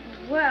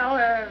 Well,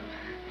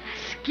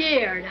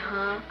 Scared,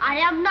 huh? I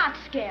am not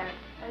scared.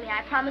 Only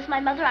I promised my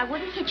mother I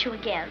wouldn't hit you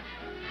again.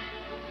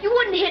 You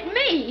wouldn't hit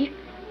me.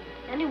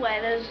 Anyway,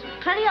 there's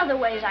plenty other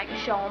ways I can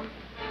show them.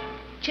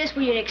 Just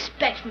what you'd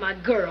expect from a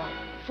girl.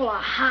 Full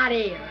of hot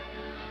air.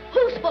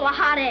 Who's full of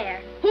hot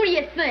air? Who do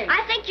you think?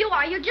 I think you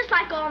are. You're just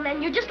like all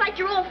men. You're just like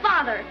your old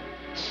father.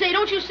 Say,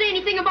 don't you say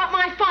anything about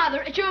my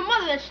father. It's your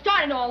mother that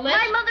started all this.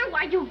 My mother?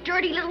 Why, you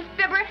dirty little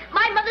fibber.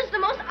 My mother's the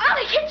most...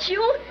 I'll hit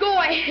you. Go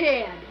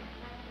ahead.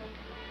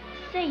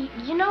 Say,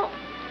 you know,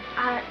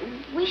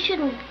 we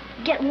shouldn't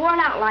get worn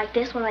out like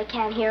this when they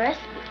can't hear us.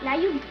 Now,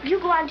 you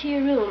go on to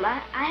your room.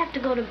 I have to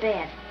go to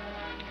bed.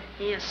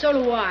 Yeah, so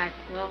do I.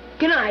 Well,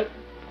 good night.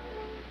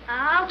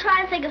 I'll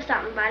try and think of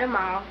something by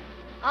tomorrow.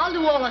 I'll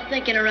do all the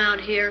thinking around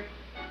here.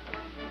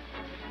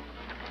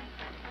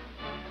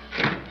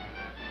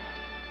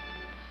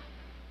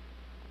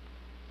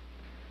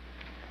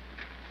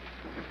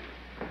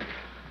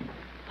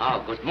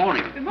 Oh, good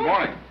morning. Good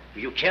morning.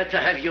 You care to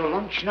have your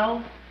lunch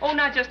now? Oh,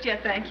 not just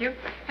yet, thank you.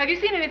 Have you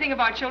seen anything of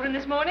our children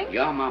this morning?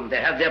 Yeah, Mom.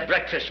 They have their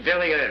breakfast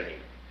very early.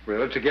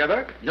 Really,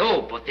 together?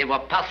 No, but they were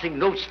passing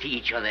notes to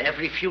each other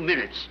every few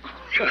minutes.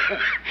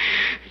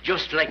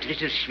 Just like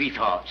little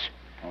sweethearts.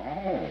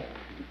 Oh.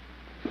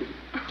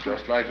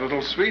 Just like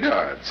little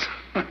sweethearts.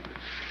 There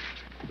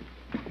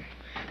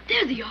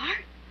they are.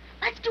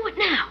 Let's do it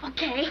now.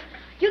 Okay.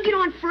 You get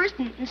on first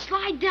and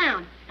slide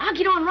down. I'll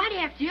get on right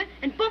after you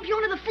and bump you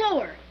onto the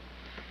floor.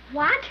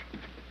 What?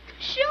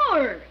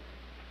 Sure.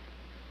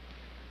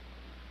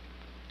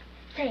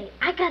 Say,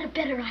 I got a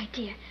better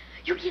idea.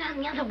 You get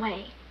on the other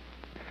way.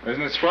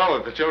 Isn't it swell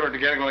that the children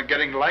are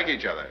getting to like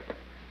each other?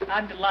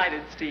 I'm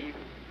delighted, Steve.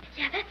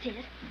 Yeah, that's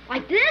it.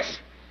 Like this?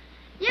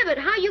 Yeah, but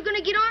how you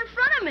gonna get on in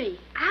front of me?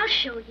 I'll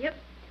show you.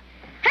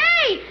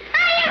 Hey!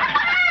 Hey,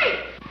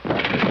 everybody!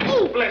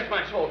 Oh, bless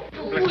my soul.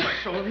 Bless my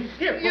soul.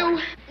 Here, You...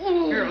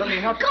 Here, let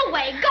me help you. Go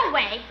away, go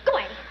away, go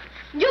away.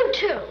 You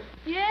too.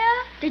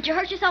 Yeah? Did you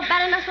hurt yourself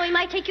bad enough so he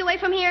might take you away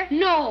from here?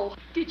 No.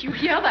 Did you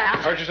hear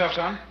that? Hurt yourself,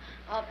 son?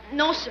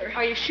 No, sir.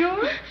 Are you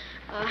sure?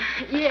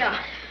 Yeah.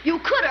 You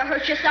could have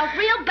hurt yourself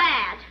real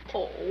bad.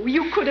 Oh,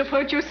 you could have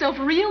hurt yourself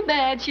real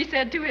bad, she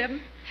said to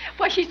him.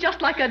 Why, she's just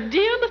like a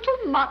dear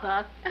little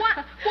mother.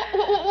 What?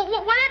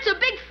 Well, that's a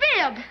big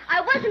fib.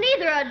 I wasn't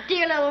either a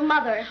dear little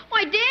mother.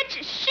 Why, Dad,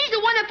 she's the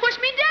one that pushed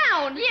me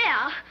down.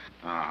 Yeah.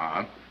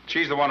 Uh-huh.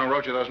 She's the one who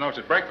wrote you those notes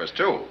at breakfast,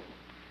 too.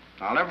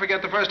 I'll never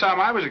forget the first time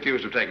I was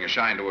accused of taking a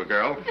shine to a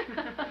girl.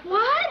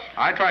 What?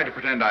 I tried to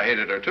pretend I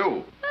hated her,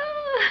 too.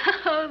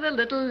 Oh, the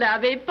little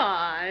lammy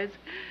pies.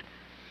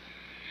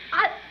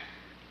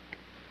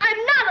 I'm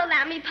not a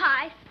lammy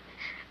pie.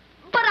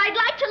 But I'd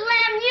like to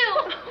lamb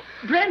you.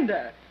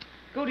 Brenda,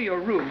 go to your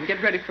room and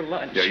get ready for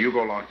lunch. Yeah, you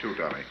go along, too,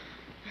 Tommy.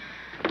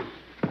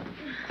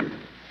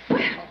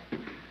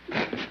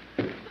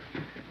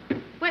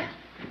 Well.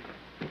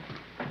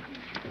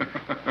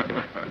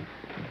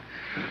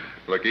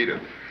 Look,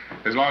 Edith,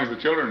 as long as the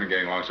children are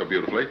getting along so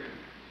beautifully,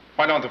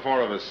 why don't the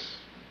four of us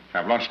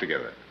have lunch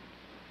together?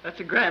 That's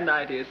a grand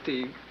idea,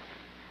 Steve.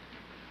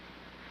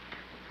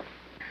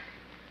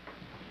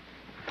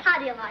 How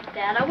do you like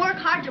that? I work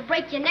hard to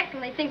break your neck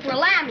and they think we're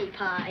lammy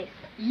pies.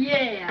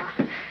 Yeah.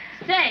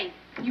 Say,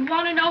 you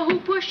want to know who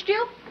pushed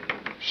you?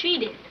 She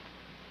did.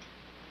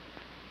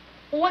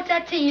 Well, what's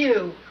that to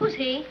you? Who's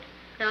he?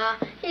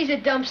 He's a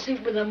dumb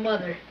suit with a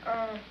mother.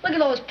 Look at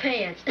those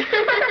pants.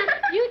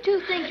 You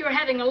two think you're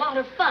having a lot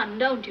of fun,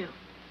 don't you?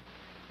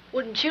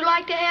 Wouldn't you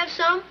like to have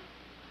some?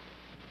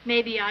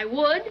 Maybe I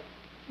would.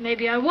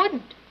 Maybe I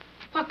wouldn't.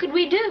 What could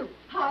we do?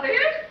 Horace?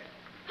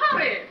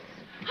 Horace!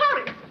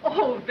 Horace!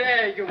 Oh,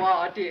 there you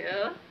are,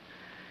 dear.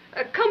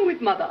 Come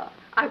with Mother.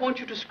 I want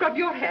you to scrub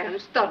your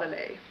hands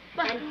thoroughly.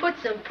 And put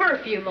some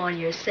perfume on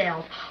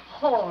yourself,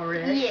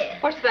 Horace.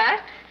 Yes. What's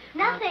that?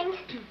 Nothing.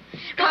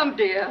 Come,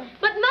 dear.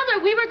 But, Mother,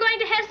 we were going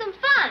to have some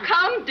fun.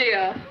 Come,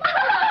 dear.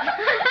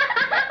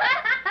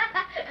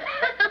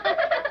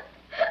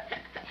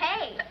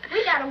 Hey,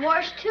 we got a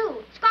wash,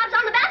 too. Scrub's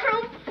on the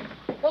bathroom.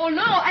 Oh,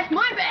 no, that's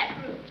my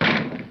bathroom.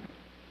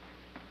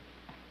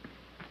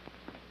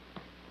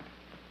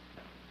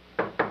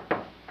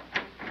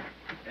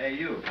 Hey,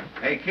 you.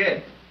 Hey,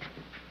 kid.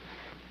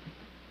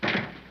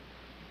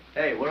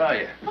 Hey, where are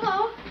you?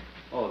 Hello.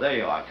 Oh, there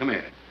you are. Come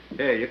here.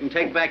 Here, you can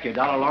take back your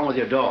dollar along with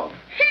your dog.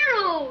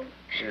 Harold.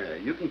 Yeah,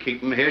 you can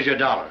keep him. Here's your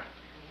dollar.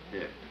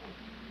 Here.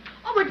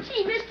 Oh, but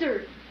gee,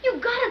 mister, you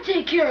gotta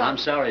take care of him. I'm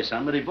sorry,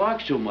 son, but he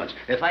barks too much.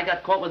 If I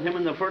got caught with him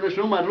in the furnace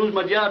room, I'd lose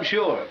my job,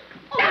 sure.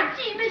 Oh, but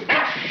gee, mister.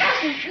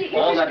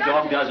 All that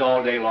dog does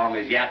all day long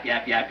is yap,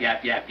 yap, yap,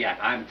 yap, yap, yap.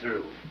 I'm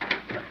through.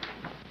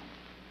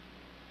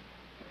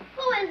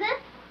 Who is it?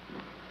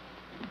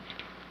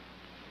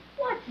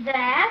 What's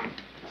that?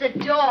 It's a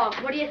dog.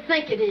 What do you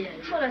think it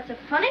is? Well, it's a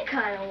funny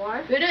kind of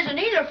one. It isn't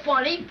either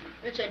funny.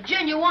 It's a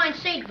genuine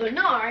St.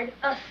 Bernard.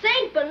 A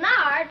St.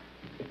 Bernard?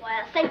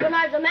 Well, St.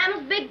 Bernard's a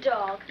mammoth big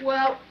dog.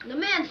 Well, the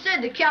man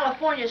said the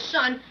California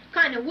sun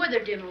kind of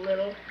withered him a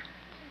little.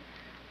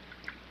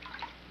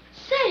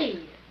 Say,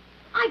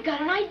 I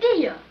got an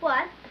idea.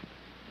 What?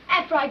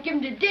 After I give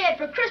him to Dad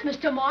for Christmas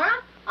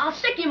tomorrow, I'll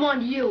sick him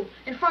onto you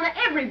in front of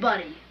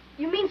everybody.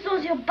 You mean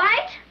so's he'll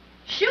bite?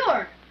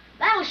 Sure.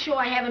 That'll show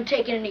I haven't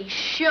taken any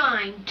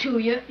shine to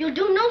you. You'll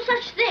do no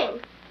such thing.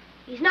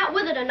 He's not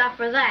withered enough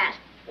for that.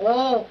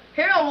 Oh,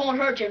 Harold won't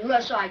hurt you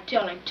unless I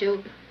tell him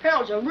to.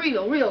 Harold's a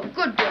real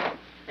good dog.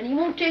 And he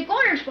won't take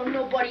orders from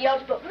nobody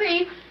else but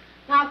me.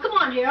 Now, come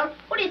on, Harold.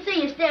 What do you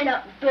say you stand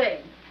up and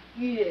beg?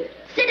 Yeah.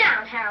 Sit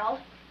down, Harold.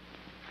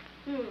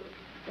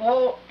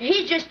 Oh,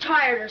 he's just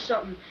tired or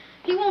something.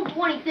 He won't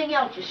do anything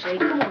else, you say.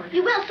 Come on.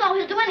 He will so.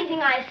 He'll do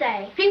anything I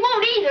say. He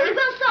won't either. He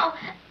will so.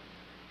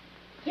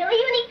 He'll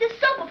even eat this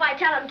soap if I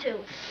tell him to.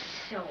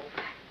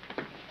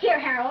 Soap. Here,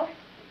 Harold.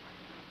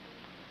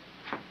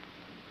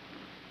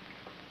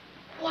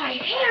 Why,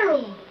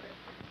 Harold.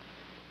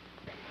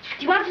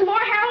 Do you want some more,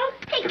 Harold?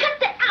 Hey, cut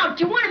that out.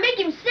 Do you want to make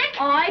him sick?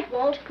 Oh, I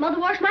won't. Mother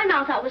washed my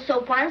mouth out with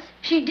soap once.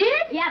 She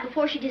did? Yeah,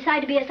 before she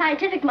decided to be a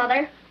scientific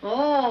mother.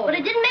 Oh. But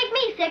it didn't make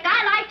me sick.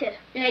 I liked it.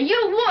 Yeah,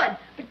 you would.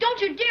 But don't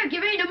you dare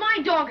give any to my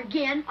dog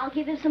again. I'll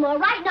give him some more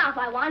right now if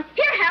I want.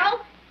 Here, Harold.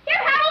 Here,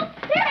 Harold.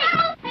 Here,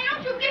 Harold. Hey,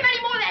 don't you give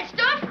any more of that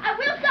stuff. I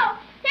will so.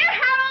 Here,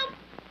 Harold.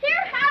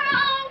 Here,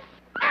 Harold.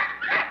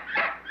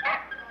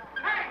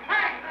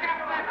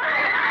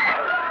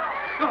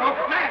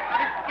 Oh, Matt,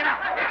 get out.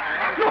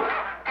 Look,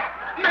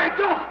 Matt,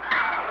 go.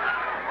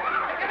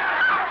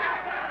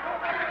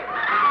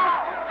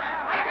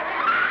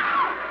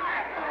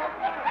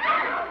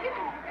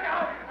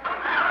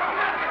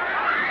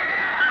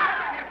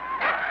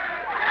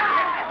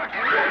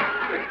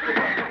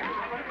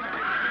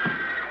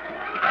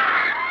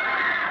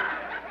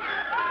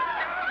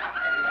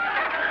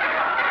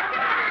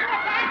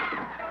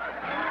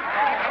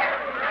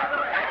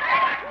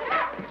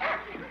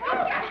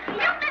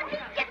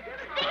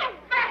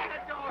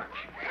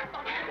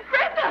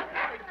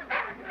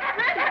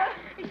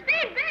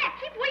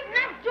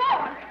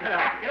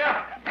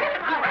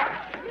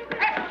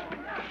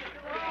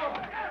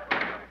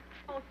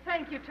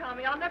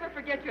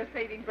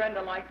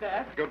 Brenda like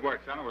that. Good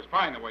work, son. It was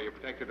fine the way you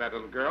protected that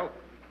little girl.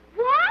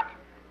 What?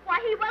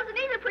 Why, he wasn't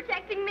either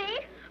protecting me.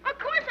 Of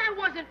course I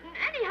wasn't.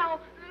 Anyhow,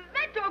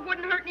 that dog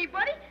wouldn't hurt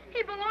anybody.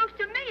 He belongs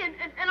to me,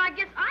 and I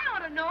guess I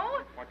ought to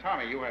know. Well,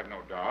 Tommy, you have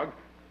no dog.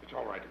 It's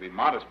all right to be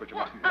modest, but you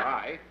mustn't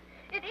lie.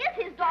 It is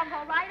his dog,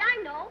 all right,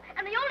 I know.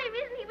 And the only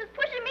reason he was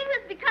pushing me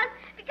was because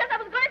I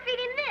was going to feed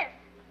him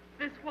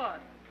this. This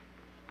what?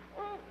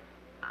 Oh,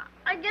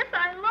 I guess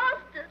I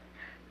lost it.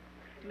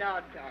 No,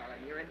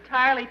 darling, you're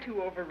entirely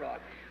too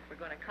overwrought. We're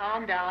going to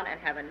calm down and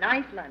have a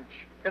nice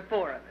lunch, the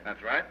four of us.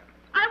 That's right.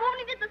 I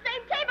won't eat at the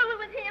same table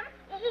with him.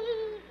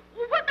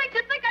 What makes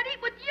you think I'd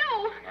eat with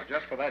you? Now,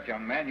 just for that,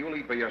 young man, you'll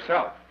eat by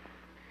yourself.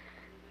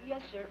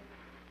 Yes, sir.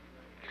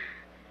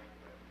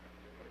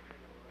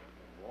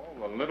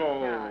 Well, a little...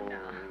 No.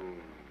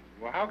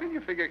 Well, how can you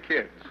figure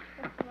kids?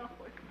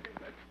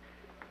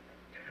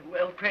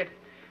 Well, Fred,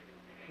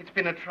 it's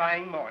been a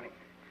trying morning.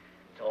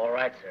 It's all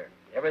right, sir.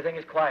 Everything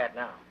is quiet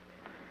now.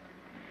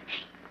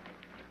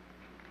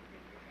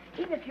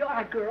 Even if you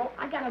are a girl,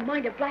 I got a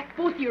mind to black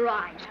both your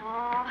eyes.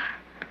 Oh.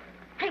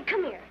 Hey,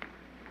 come here.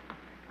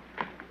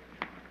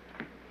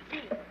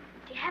 Say,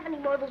 do you have any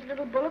more of those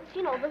little bullets?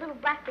 You know, the little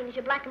black things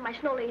you blacken my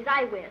snow lady's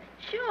eye with.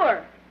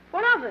 Sure.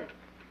 What of it?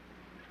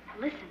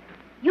 Listen,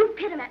 you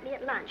pit 'em at me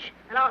at lunch,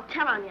 and I'll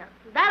tell on you.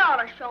 That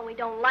ought to show we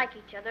don't like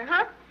each other,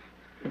 huh?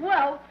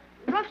 Well,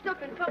 rough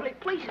stuff in public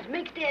places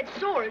makes Dad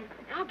sore, and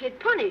I'll get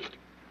punished.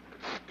 But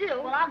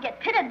still... Well, I'll get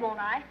pitted, won't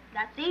I?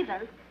 That's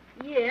even.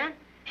 Yeah.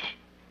 Shh.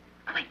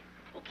 Quiet.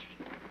 Okay.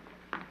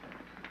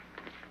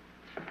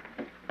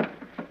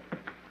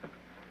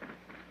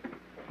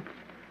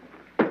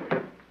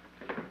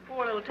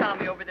 Poor little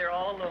Tommy over there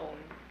all alone.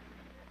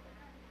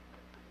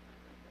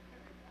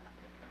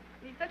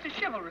 He's such a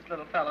chivalrous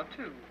little fellow,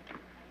 too.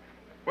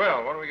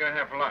 Well, what are we going to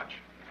have for lunch?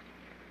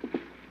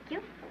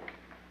 You?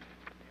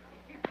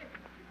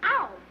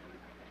 Ow!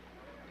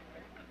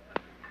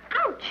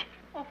 Ouch!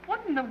 Oh,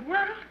 what in the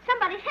world?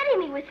 Somebody's hitting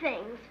me with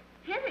things.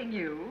 Hitting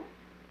you?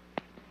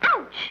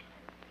 Ouch!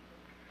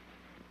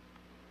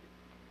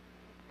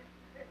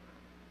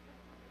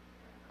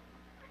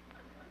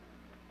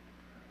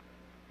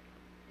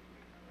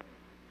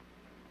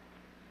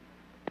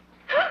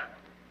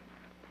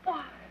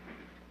 Why?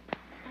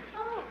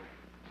 Oh.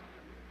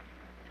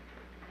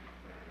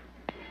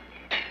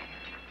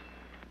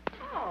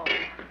 Oh.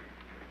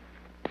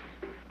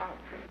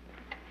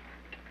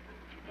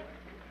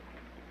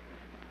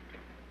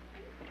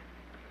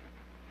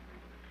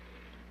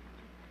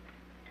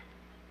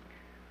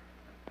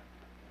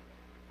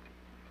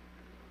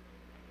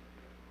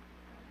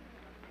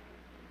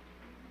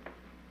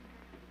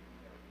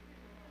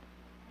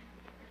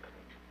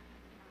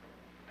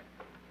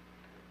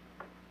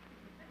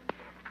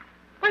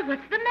 Why,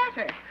 what's the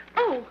matter?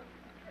 Oh.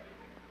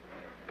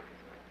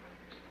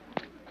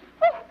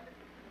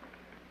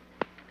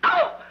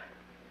 Oh!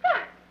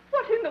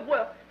 What in the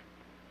world?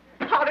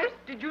 Doris,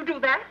 did you do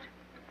that?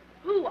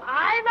 Who,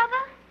 I,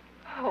 Mother?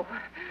 Oh,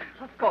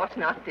 of course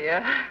not,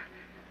 dear.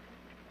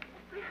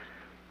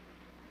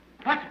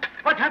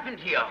 What happened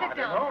here? Sit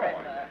down,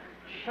 Brenda.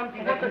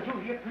 something I can do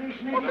here, please,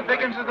 miss? What the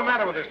dickens is the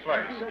matter with this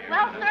place?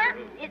 Well, sir,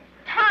 it's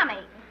Tommy.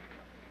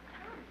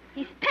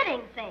 He's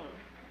pitting things.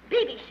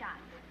 BB shots.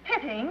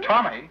 Pitting?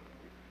 Tommy?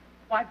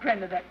 Why,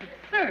 Brenda, that's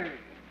absurd.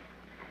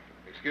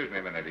 Excuse me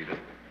a minute, Edith.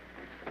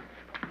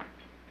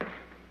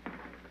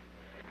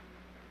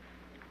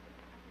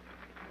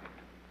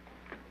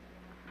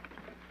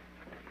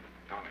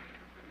 Tommy,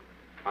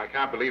 I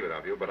can't believe it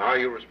of you, but are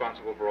you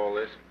responsible for all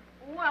this?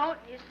 Well,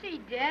 you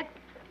see, Dad,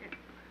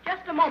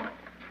 Just a moment.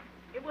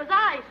 It was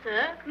I,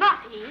 sir, not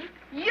he.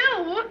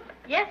 you...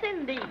 Yes,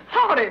 indeed.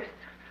 Horace!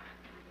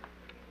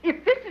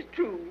 If this is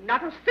true,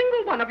 not a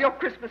single one of your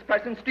Christmas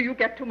presents do you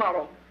get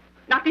tomorrow.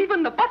 Not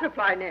even the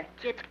butterfly net.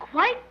 It's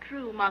quite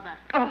true, Mother.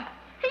 Oh,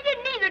 He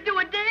didn't either do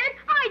it, Dad.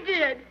 I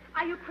did.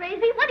 Are you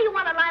crazy? What do you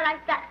want to lie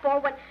like that for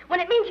when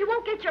it means you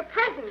won't get your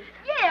presents?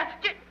 Yeah,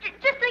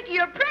 just think of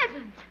your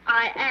presents.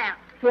 I am.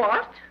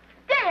 what?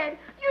 Dad,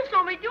 you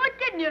saw me do it,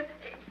 didn't you?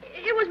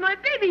 It was my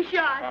baby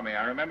shot. Tommy,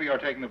 I remember you're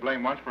taking the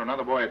blame once for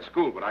another boy at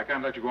school, but I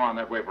can't let you go on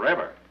that way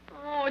forever.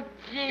 Oh,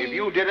 gee. If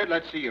you did it,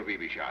 let's see your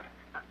BB shot.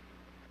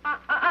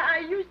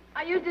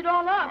 I used it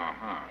all up.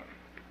 Uh-huh.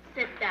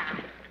 Sit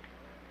down.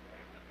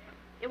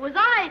 It was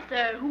I,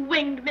 sir, who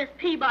winged Miss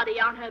Peabody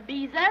on her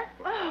visa.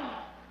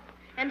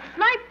 And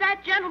sniped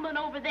that gentleman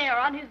over there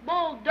on his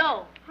bold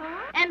dough.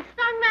 And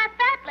stung that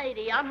fat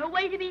lady on her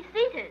way to be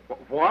seated.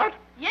 What?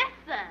 Yes,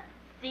 sir.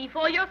 See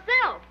for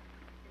yourself.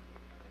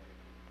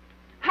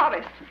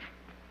 Horace,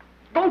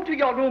 go to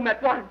your room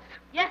at once.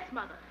 Yes,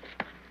 Mother.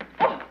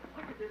 Oh,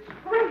 what a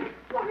disgrace.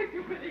 What a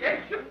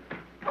humiliation.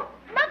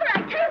 Mother,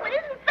 I tell you,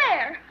 it isn't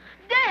fair.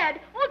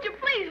 Dad, won't you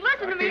please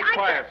listen to me? Keep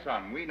quiet,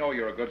 son. We know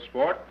you're a good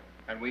sport,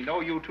 and we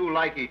know you two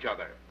like each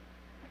other.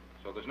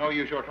 So there's no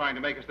use you're trying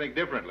to make us think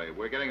differently.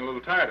 We're getting a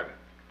little tired of it.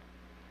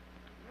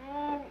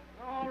 Oh,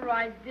 all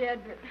right,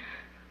 Dad, but...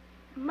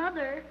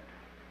 Mother,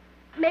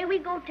 may we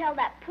go tell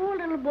that poor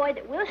little boy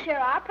that we'll share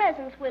our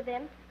presents with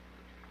him?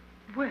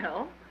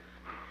 Well,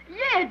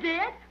 Yeah,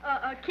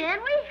 Dad. Can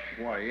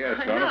we? Why, yes,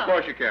 I son. know. Of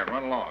course you can.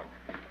 Run along.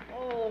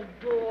 Oh,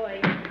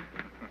 boy.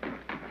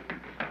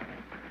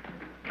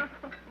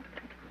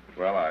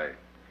 Well, I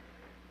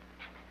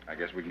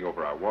guess we can go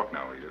for our walk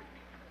now, Edith.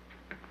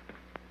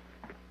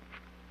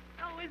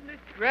 Oh, isn't it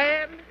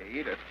grand? Hey,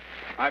 Edith,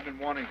 I've been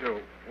wanting to.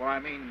 Well, I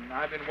mean,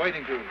 I've been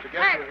waiting to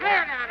get Hey, to.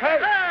 there now. Hey!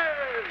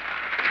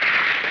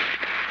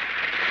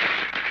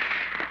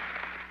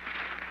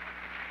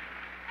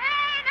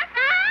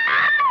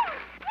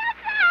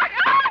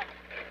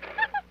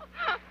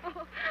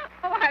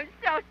 Oh, I'm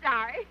so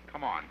sorry.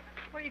 Come on.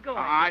 Where are you going?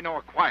 I know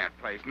a quiet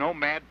place. No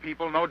mad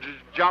people, no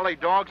jolly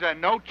dogs,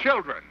 and no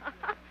children.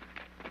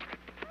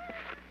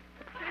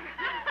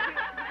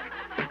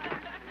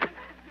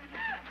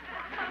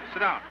 Sit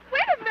down.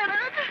 Wait a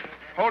minute.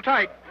 Hold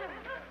tight.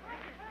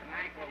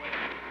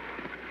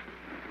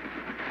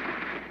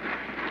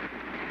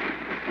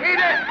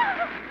 Edith!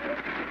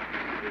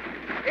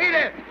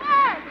 Edith!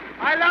 What?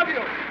 I love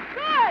you.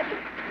 Good.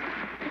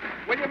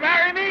 Will you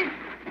marry me?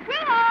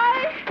 Will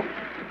I?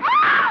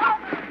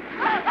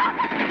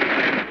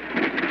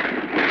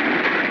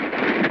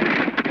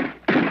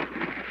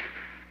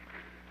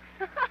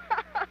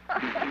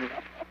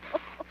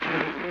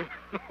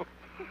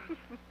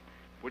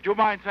 Would you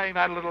mind saying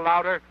that a little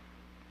louder?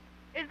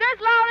 Is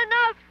this loud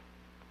enough?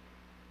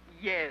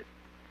 yes.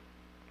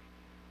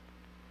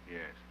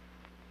 Yes.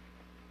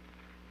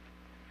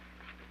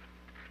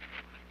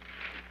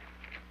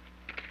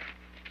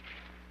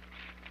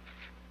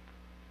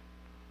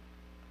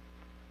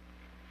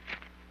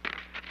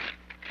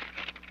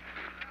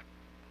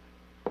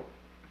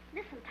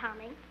 Listen,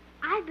 Tommy,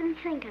 I've been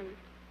thinking.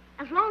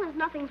 As long as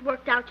nothing's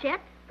worked out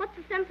yet, what's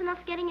the sense in us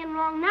getting in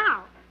wrong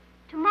now?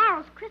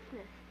 Tomorrow's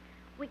Christmas.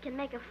 We can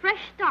make a fresh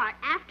start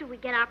after we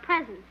get our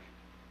presents.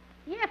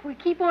 Yeah, if we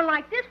keep on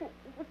like this,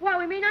 why,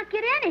 we may not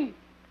get any.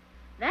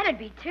 That'd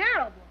be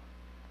terrible.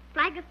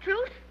 Flag of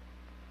truce?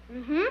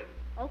 Mm-hmm.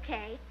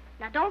 Okay.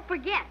 Now don't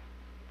forget,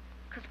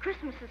 because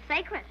Christmas is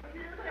sacred.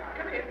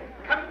 Come in.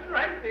 Come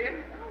right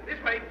in.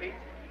 This way, please.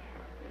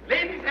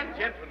 Ladies and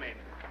gentlemen,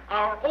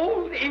 our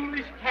old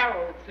English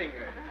carol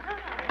singers.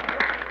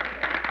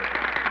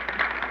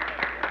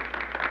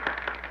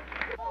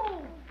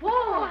 Oh,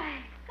 boy.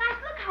 Guys,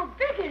 look how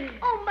big it is.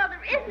 Oh, Mother,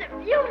 isn't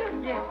it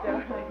beautiful? Yes,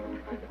 darling.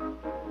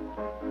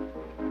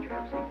 Would you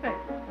have some thanks?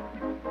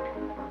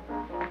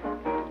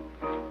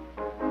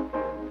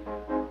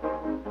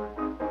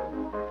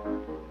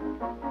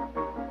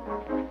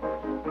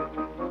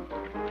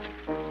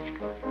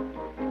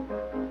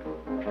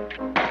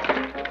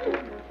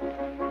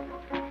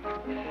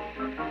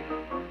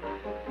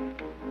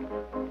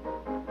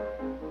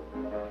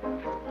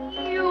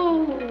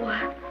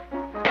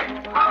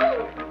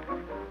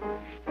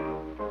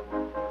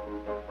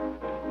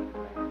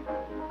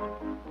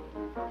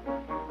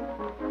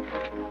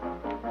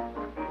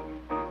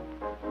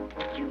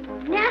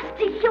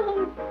 Nasty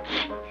old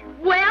cheat.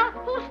 Well,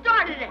 who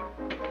started it?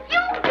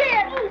 You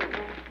did!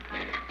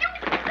 You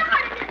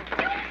started it!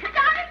 You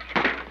started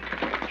it!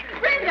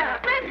 Brenda!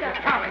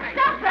 Tommy.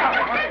 Stop that!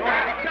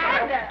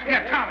 Brenda!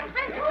 Here, Tommy.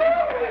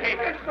 Brenda!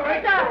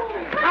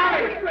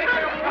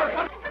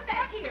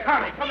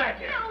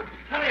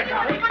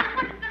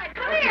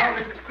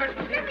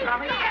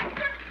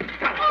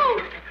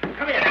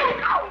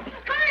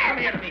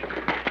 here to me.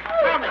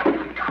 Tommy,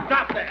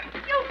 stop that.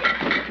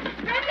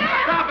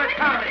 Stop it,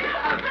 Tommy.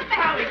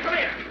 Tommy, come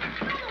here.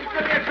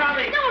 Come here,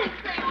 Tommy.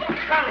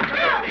 Tommy, come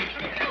here to me.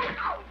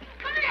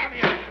 Come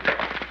here.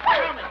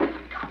 Tommy,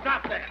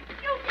 stop that.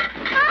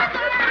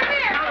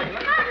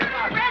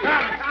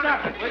 Tommy, stop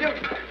it, will you?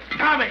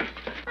 Tommy.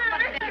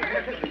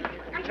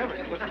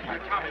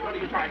 Tommy, what are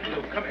you trying to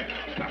do? Come here.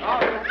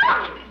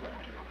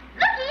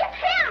 Looky, it's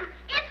him.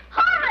 It's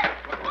Horace.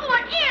 Oh,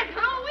 it is,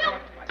 huh, Will?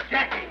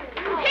 Jackie.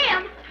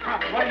 Him.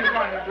 Tommy, what are you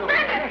trying to do?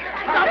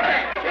 Stop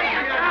that.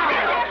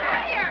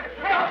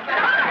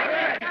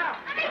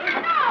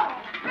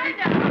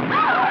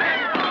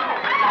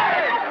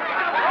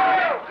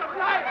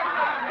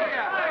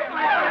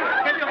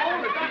 Can you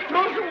hold it?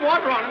 Throw some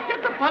water on him.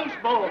 Get the punch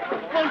bowl.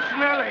 Oh,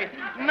 Snelly,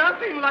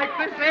 nothing like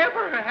this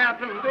ever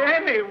happened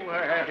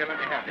anywhere. Here, let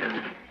me help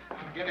you.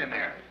 Get in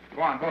there.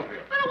 Go on, both of you.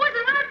 But it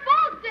wasn't our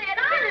fault, Dad.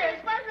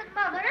 Honest, wasn't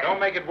Mother? Don't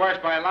make it worse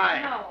by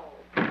lying. No.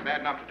 It's bad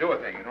enough to do a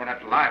thing. You don't have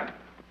to lie.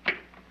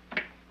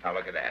 Now,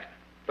 look at that.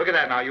 Look at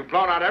that now. You've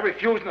blown out every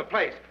fuse in the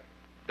place.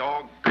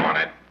 Doggone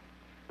it.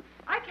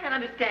 I can't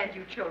understand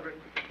you children.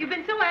 You've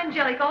been so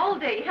angelic all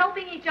day,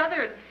 helping each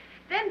other, and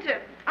then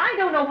I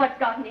don't know what's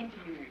gotten into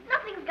you.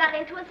 Nothing's got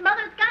into us,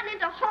 Mother. It's gotten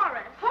into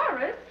Horace.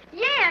 Horace?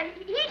 Yeah,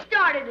 he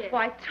started it.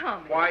 Why,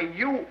 Tommy. Why,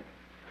 you...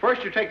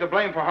 First you take the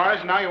blame for Horace,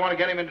 and now you want to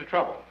get him into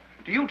trouble.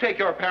 Do you take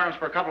your parents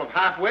for a couple of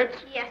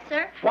half-wits? Yes,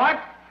 sir. What?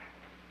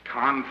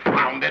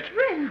 Confound it.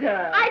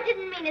 Brenda. I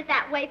didn't mean it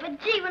that way, but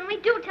gee, when we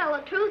do tell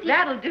the truth,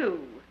 That'll do.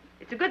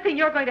 It's a good thing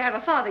you're going to have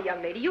a father,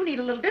 young lady. You need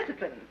a little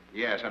discipline.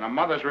 Yes, and a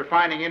mother's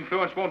refining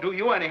influence won't do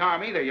you any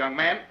harm either, young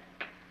man.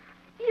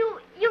 You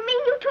mean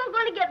you two are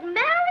going to get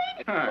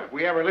married? If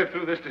we ever live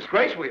through this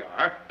disgrace, we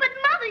are. But,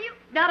 Mother, you...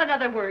 Not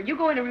another word. You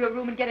go into your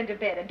room and get into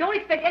bed. And don't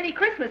expect any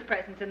Christmas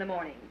presents in the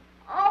morning.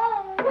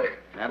 Oh.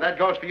 Now, that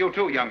goes for you,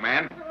 too, young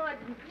man. Oh,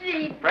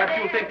 gee, Perhaps Dad.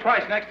 you'll think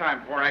twice next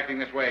time before acting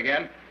this way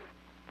again.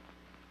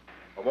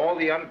 Of all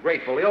the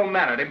ungrateful,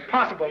 ill-mannered,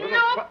 impossible little...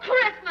 No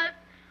Christmas.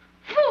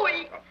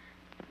 Phooey.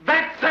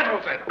 That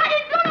settles it. I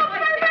didn't do no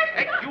purpose.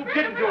 Hey, you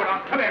didn't do it.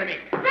 Now, come here to me.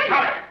 Come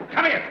here.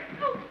 Come here.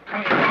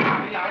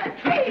 I'll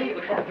treat you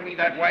to talk to me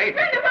that way.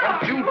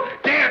 Don't you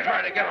dare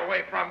try to get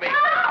away from me.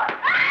 Oh,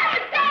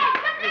 Dad,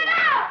 put me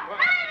out.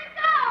 Let it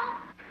go.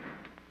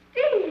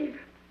 Steve.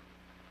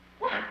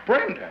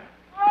 Brenda.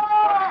 Oh.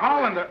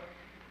 How in the...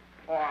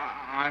 Oh,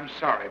 I'm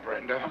sorry,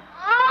 Brenda.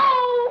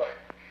 Oh,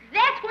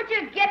 that's what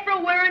you get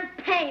for wearing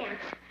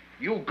pants.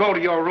 You go to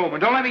your room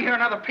and don't let me hear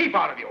another peep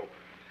out of you.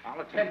 I'll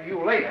attend to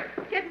you later.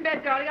 Get in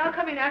bed, darling. I'll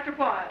come in after a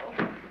while.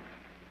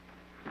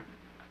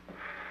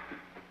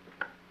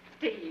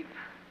 Steve.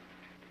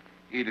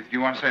 Edith, do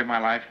you want to save my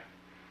life?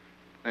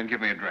 Then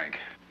give me a drink.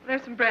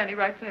 There's some brandy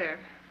right there.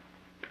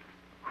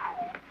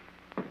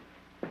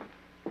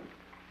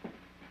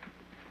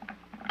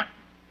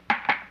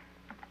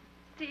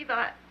 Steve,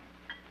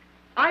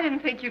 I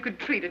didn't think you could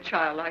treat a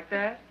child like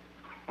that.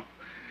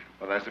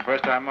 Well, that's the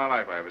first time in my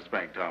life I ever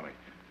spanked Tommy.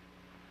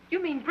 You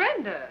mean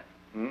Brenda?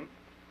 Hmm?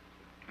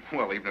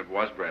 Well, even if it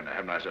was Brenda,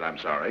 haven't I said I'm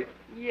sorry?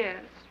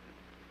 Yes.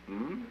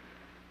 Hmm?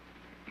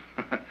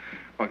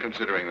 Well,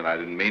 considering that I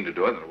didn't mean to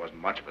do it, that it wasn't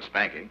much of a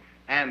spanking,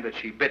 and that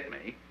she bit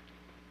me,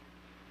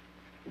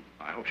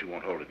 I hope she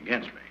won't hold it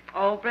against me.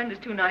 Oh, Brenda's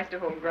too nice to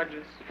hold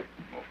grudges.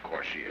 Of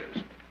course she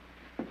is.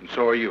 And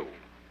so are you.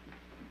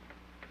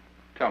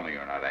 Tell me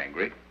you're not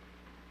angry.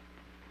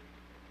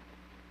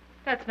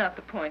 That's not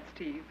the point,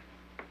 Steve.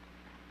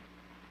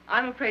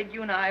 I'm afraid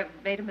you and I have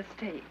made a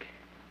mistake.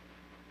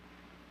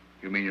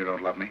 You mean you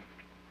don't love me?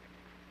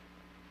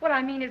 What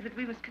I mean is that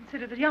we was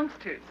considered the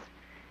youngsters.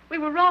 We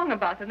were wrong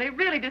about them. They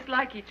really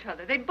dislike each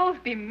other. They'd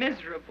both be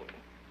miserable.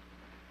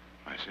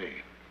 I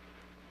see.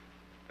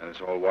 And it's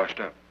all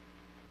washed up.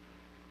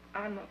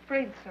 I'm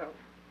afraid so.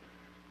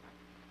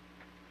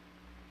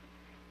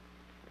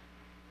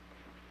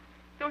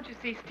 Don't you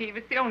see, Steve?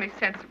 It's the only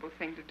sensible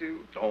thing to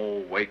do.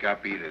 Oh, wake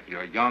up, Edith.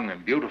 You're young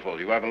and beautiful.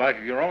 You have a life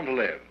of your own to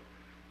live.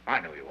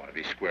 I know you want to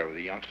be square with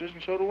the youngsters,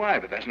 and so do I,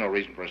 but that's no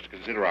reason for us to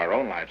consider our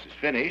own lives as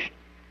finished.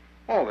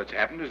 All that's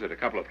happened is that a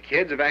couple of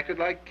kids have acted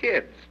like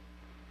kids.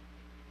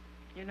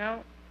 You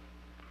know,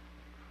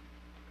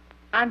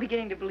 I'm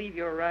beginning to believe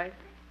you're right.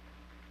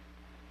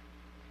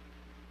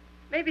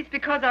 Maybe it's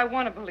because I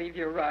want to believe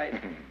you're right.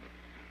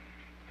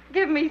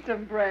 Give me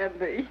some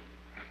brandy.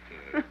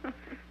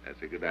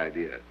 That's a good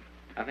idea.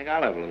 I think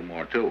I'll have a little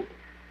more, too.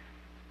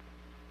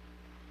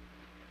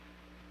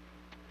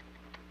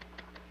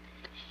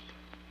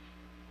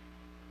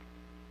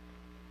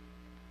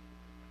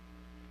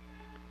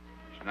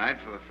 Tonight,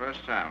 for the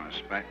first time, I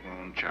spanked my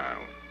own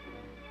child.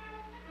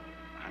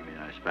 I mean,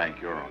 I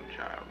spanked your own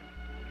child.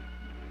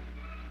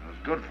 It was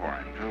good for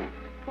him, too.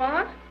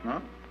 What? Huh?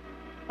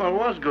 Well, it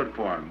was good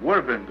for him. Would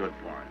have been good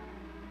for him.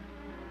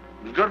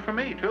 It was good for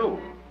me, too.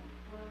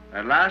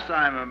 At last,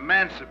 I'm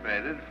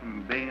emancipated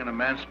from being an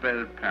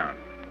emancipated parent.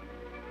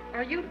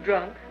 Are you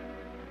drunk?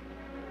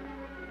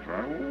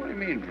 Drunk? What do you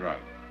mean,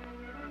 drunk?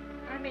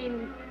 I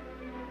mean,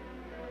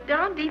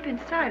 down deep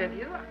inside of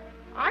you,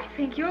 I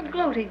think you're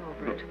gloating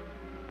over it.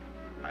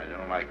 I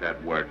don't like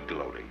that word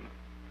gloating.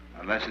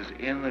 Unless it's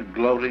in the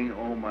gloating,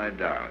 oh, my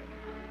darling.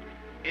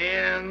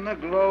 In the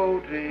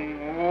gloating,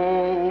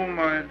 oh,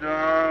 my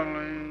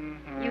darling.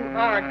 You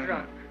are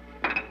drunk.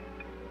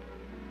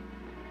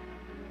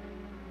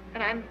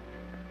 And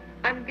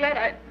I'm glad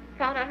I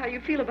found out how you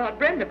feel about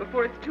Brenda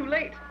before it's too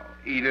late.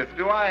 Edith,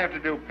 do I have to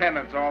do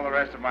penance all the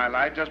rest of my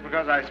life just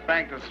because I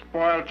spanked a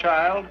spoiled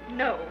child?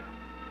 No.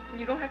 And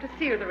you don't have to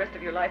see her the rest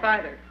of your life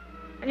either.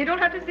 And you don't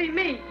have to see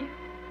me.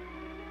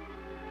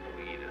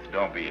 Edith,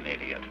 don't be an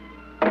idiot.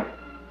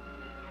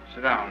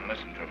 Sit down and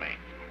listen to me.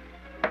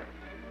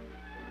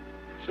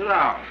 Sit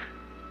down.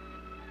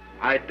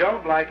 I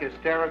don't like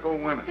hysterical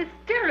women.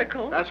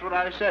 Hysterical? That's what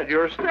I said.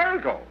 You're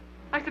hysterical.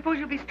 I suppose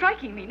you'll be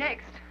striking me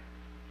next.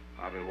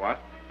 I'll be what?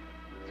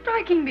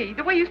 Striking me,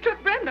 the way you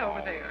struck Brenda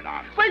over there.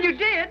 Nonsense. Well, you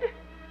did.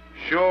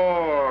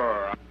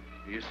 Sure.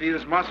 You see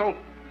this muscle?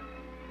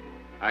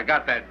 I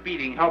got that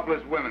beating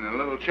helpless women and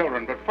little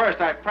children, but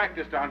first I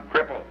practiced on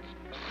cripples.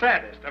 A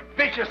sadist, a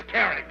vicious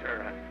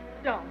character.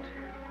 Don't.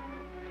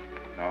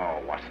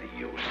 No, what's the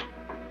use?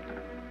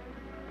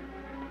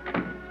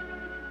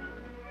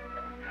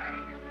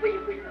 Wait.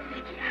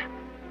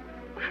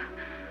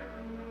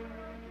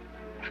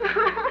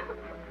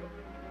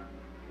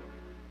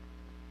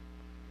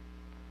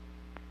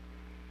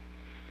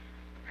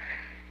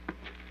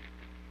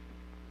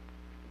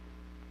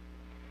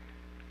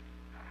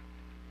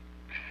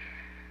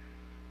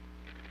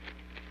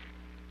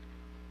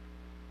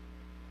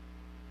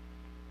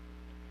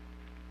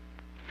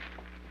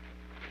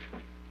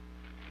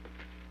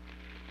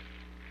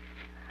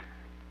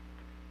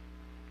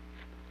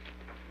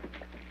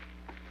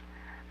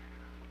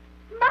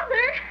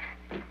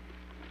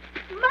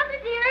 Mother,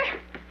 dear.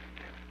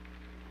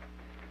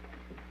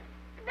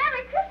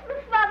 Merry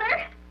Christmas,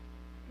 Mother.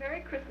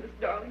 Merry Christmas,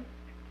 darling.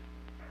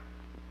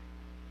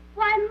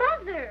 Why,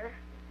 Mother.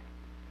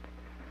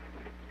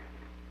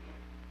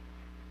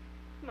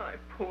 My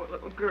poor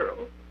little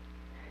girl.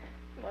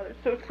 Mother's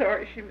so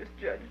sorry she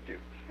misjudged you.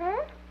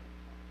 Huh?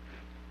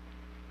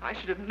 I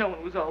should have known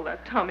it was all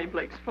that Tommy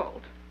Blake's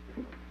fault.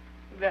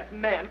 That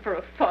man for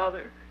a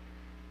father.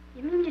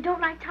 You mean you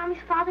don't like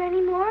Tommy's father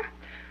anymore?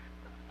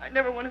 I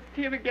never want to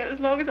see him again as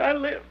long as I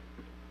live.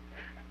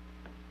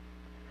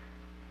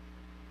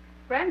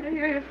 Brenda,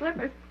 here are your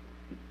slippers.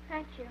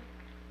 Thank you.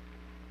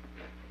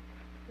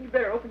 You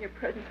better open your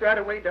presents right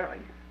away,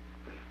 darling.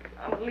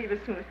 I want to leave as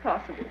soon as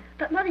possible.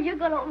 But, Mother, you're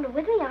going to open it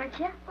with me, aren't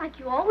you? Like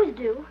you always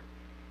do.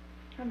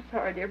 I'm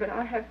sorry, dear, but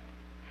I have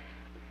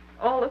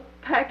all the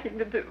packing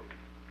to do.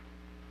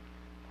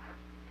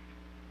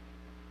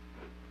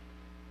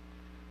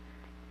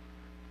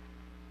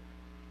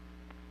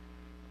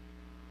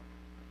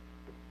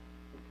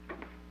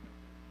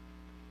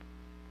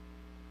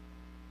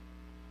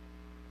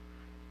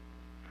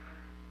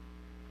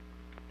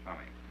 Tommy.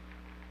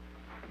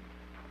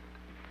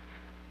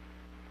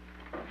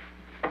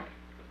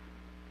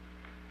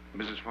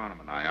 Mrs. Farnham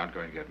and I aren't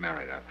going to get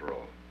married after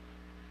all.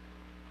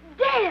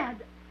 Dad!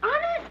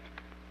 Honest?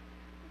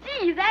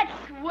 Gee, that's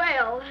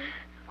swell.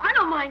 I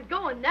don't mind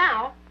going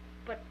now,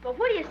 but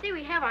what do you say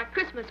we have our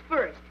Christmas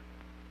first?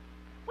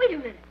 Wait a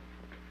minute.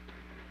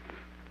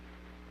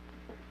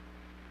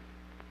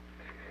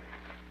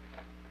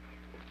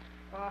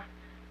 Of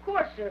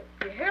course,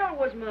 Harold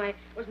was my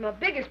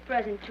biggest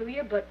present to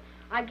you, but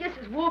I guess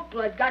his wolf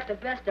blood got the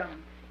best of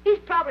him. He's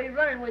probably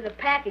running with a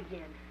pack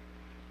again.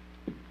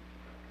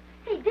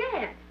 Hey,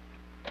 Dad.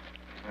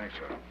 Thanks,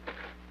 sir.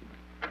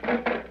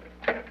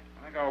 I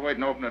think I'll wait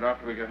and open it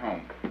after we get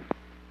home.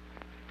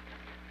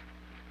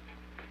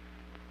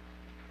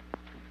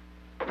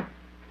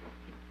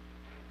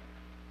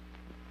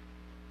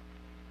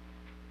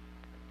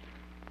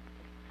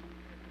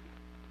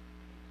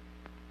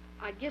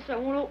 I guess I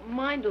won't open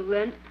mine till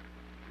then,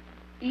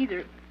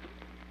 either.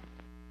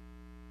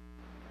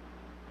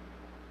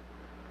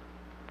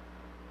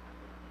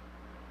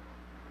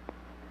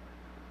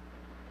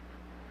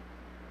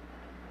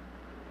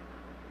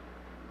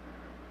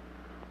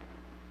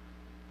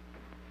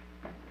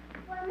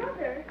 Why,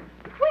 Mother,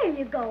 where are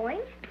you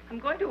going? I'm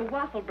going to a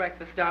waffle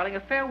breakfast, darling, a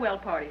farewell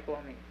party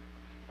for me.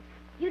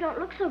 You don't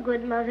look so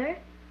good, Mother.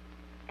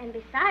 And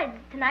besides,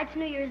 tonight's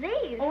New Year's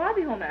Eve. Oh, I'll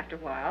be home after a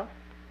while.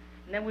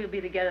 And then we'll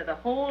be together the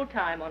whole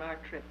time on our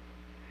trip.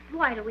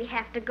 Why do we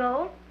have to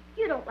go?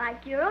 You don't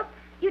like Europe.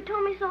 You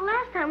told me so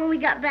last time when we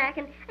got back,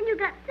 and you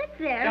got sick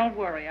there. Don't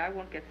worry, I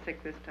won't get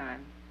sick this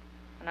time.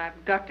 And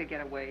I've got to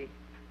get away.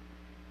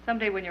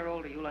 Someday when you're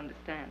older, you'll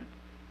understand.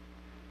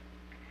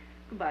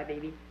 Goodbye,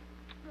 baby.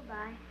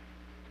 Goodbye.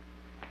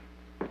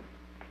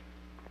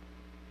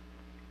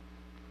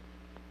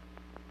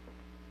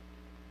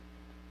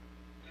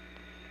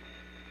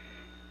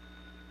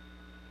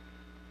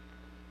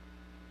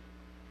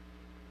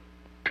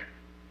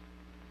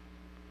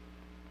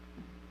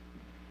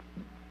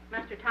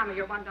 Master Tommy,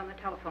 you're wanted on the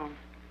telephone.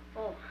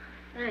 Oh,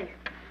 thanks.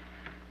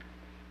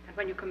 And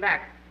when you come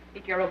back,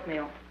 eat your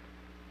oatmeal.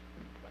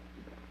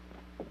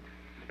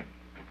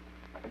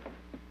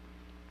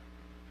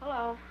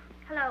 Hello.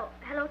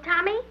 Hello,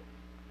 Tommy?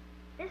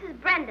 This is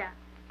Brenda.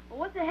 Well,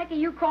 what the heck are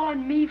you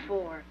calling me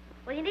for?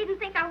 Well, you needn't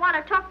think I want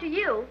to talk to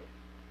you.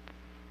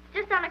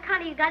 It's just on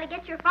account of you got to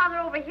get your father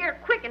over here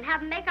quick and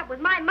have him make up with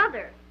my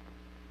mother.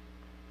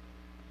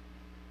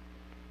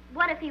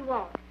 What if he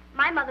won't?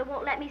 My mother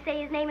won't let me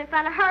say his name in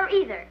front of her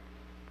either.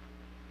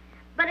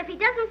 But if he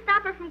doesn't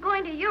stop her from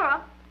going to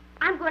Europe,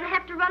 I'm going to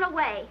have to run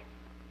away.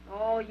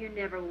 Oh, you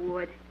never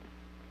would.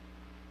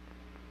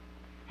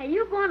 Hey,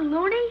 you going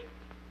loony?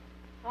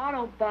 Oh,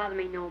 don't bother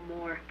me no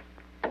more.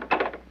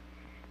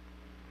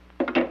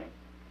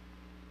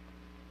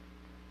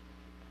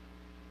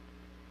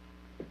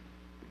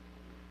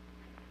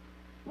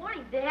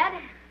 Morning,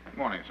 Dad.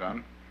 Morning,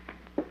 son.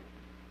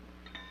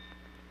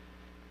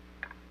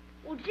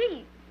 Well,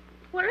 gee,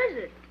 where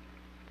is it?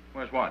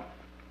 Where's what?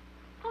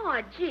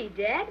 Oh, gee,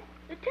 Dad.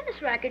 The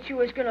tennis racket you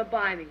was going to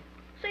buy me.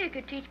 So you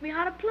could teach me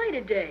how to play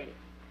today.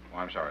 Oh,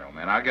 I'm sorry, old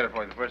man. I'll get it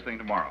for you the first thing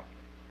tomorrow.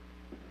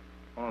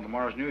 Oh,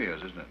 tomorrow's New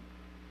Year's, isn't it?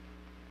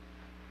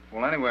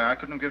 Well, anyway, I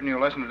couldn't have given you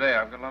a lesson today.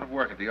 I've got a lot of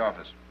work at the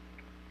office.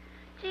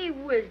 Gee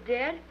whiz,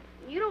 Dad.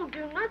 You don't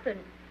do nothing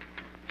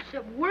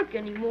except work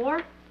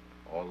anymore.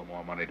 All the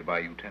more money to buy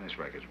you tennis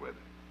rackets with.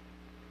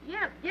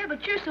 Yeah,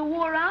 but you're so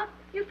wore out,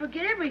 you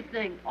forget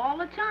everything all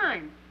the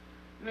time.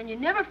 And then you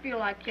never feel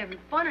like having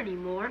fun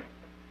anymore.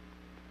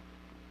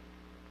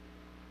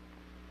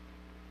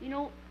 You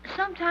know,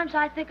 sometimes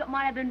I think it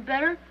might have been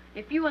better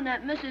if you and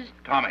that Mrs.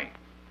 Tommy.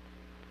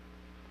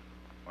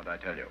 What'd I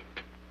tell you?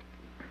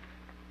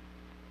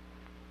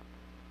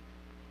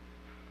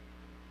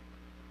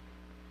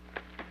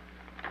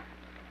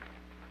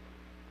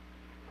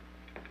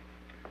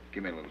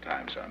 Give me a little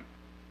time, son.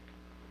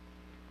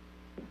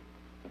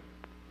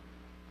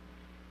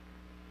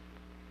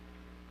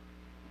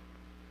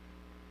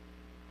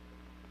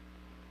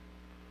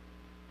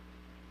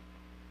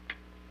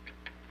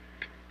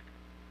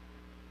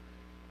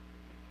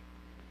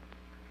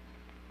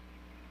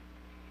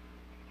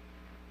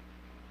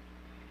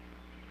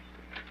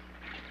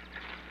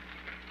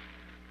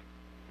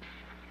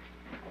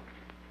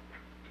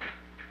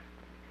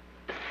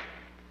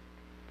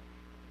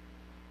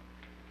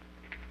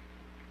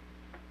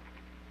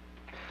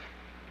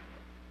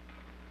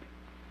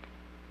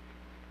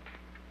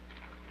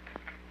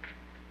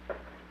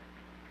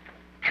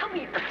 Come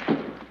here.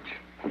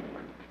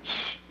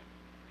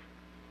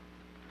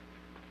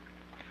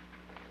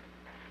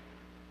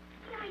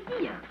 Good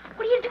idea.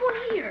 What are you doing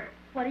here?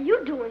 What are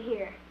you doing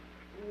here?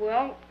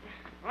 Well,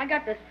 I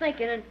got to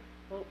thinking, and,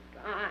 well,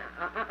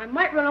 I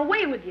might run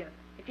away with you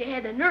if you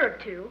had the nerve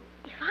to.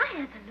 If I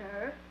had the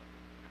nerve.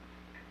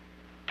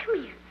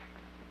 Come here.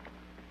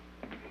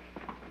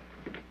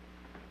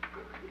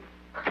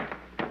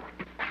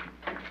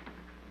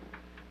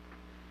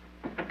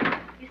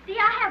 You see,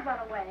 I have run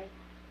away.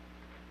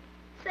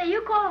 Say,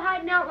 you call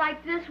hiding out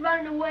like this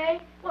running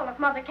away? Well, if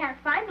Mother can't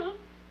find me,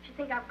 she'll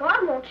think I've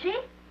gone, won't she?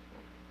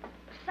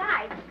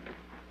 Besides,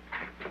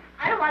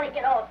 I don't want to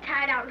get all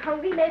tired out and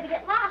hungry, maybe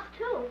get lost,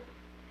 too.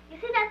 You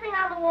see that thing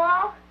on the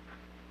wall?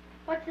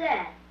 What's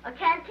that? A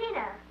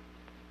cantina.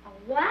 A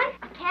what?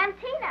 A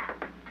cantina.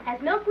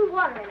 Has milk and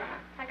water in it.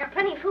 I got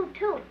plenty of food,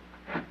 too.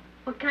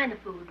 What kind of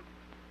food?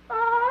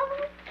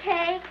 Oh,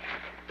 cake.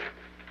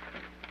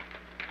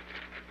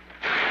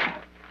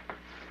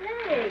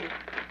 Say,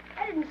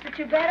 that isn't such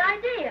a bad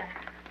idea.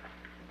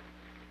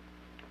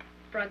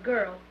 For a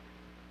girl.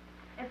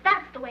 If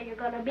that's the way you're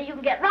going to be, you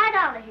can get right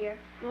out of here.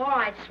 All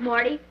right,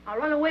 Smarty. I'll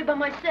run away by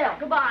myself.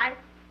 Goodbye.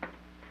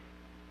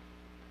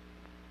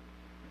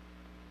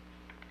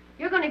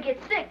 You're going to get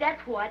sick,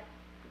 that's what.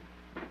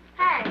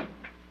 Hey.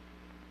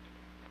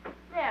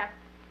 There.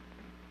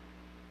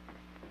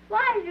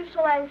 Why are you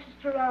so anxious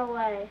to run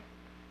away?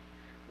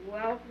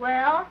 Well,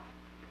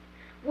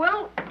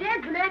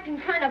 Dad's been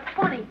acting kind of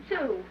funny,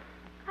 too.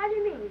 How do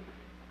you mean?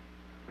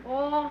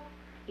 Oh,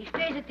 he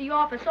stays at the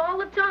office all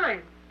the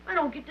time. I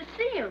don't get to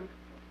see him.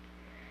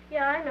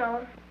 Yeah, I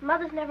know.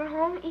 Mother's never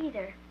home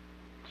either.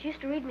 She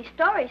used to read me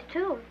stories,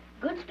 too.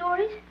 Good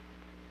stories?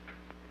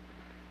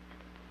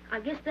 I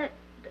guess that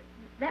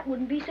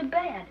wouldn't be so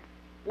bad.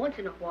 Once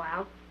in a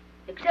while.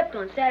 Except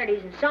on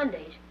Saturdays and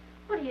Sundays.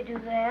 What do you do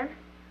then?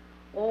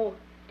 Oh,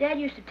 Dad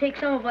used to take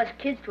some of us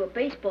kids to a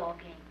baseball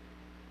game.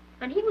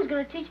 And he was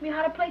going to teach me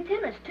how to play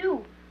tennis,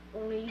 too.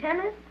 Only...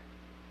 Tennis?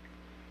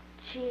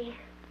 Gee,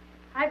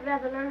 I'd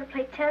rather learn to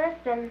play tennis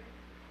than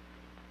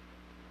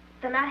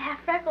not have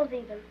freckles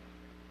even.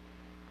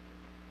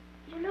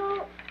 You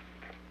know,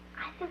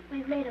 I think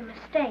we've made a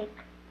mistake.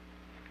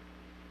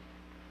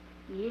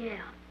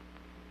 Yeah.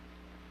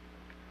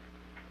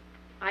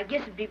 I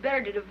guess it'd be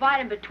better to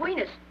divide them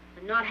between us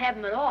than not have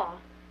them at all.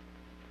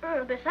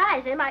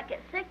 Besides, they might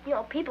get sick. You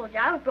know, people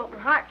die with broken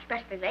hearts,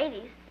 especially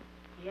ladies.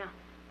 Yeah.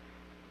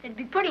 It'd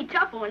be pretty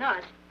tough on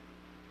us.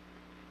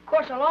 Of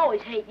course, I'll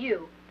always hate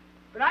you.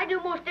 But I'd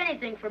do most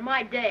anything for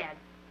my dad.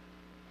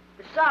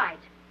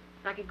 Besides,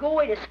 I could go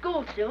away to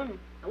school soon.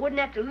 I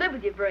wouldn't have to live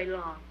with you very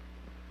long.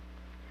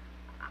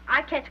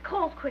 I catch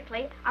colds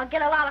quickly. I'll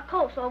get a lot of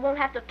colds, so I won't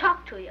have to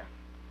talk to you.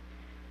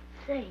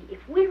 Say, if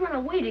we run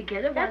away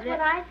together... That's what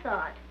I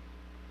thought.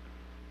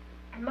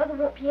 And Mother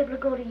won't be able to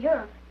go to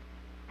Europe.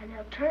 And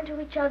they'll turn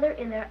to each other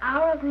in their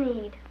hour of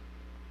need.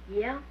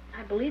 Yeah,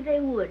 I believe they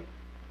would.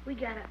 We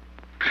gotta...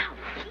 Ow,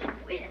 gee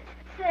whiz.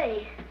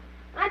 Say,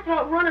 I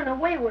thought running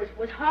away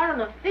was hard on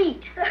the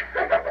feet.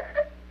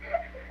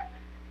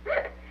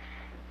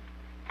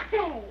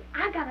 Say,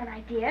 I got an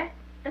idea.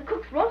 The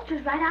cook's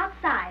roaster's right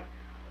outside.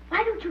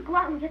 Why don't you go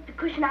out and get the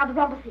cushion out of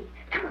the rumble seat?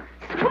 Come on,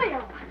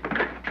 squeal.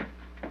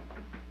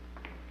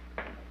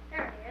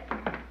 There it is.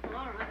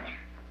 All right.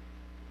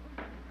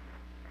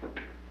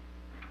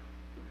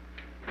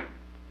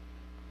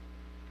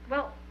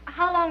 Well,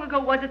 how long ago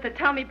was it that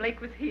Tommy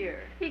Blake was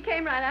here? He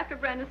came right after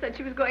Brenda said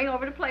she was going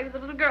over to play with the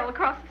little girl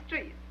across the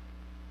street.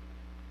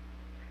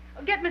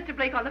 Get Mr.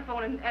 Blake on the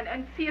phone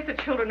and see if the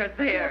children are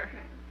there.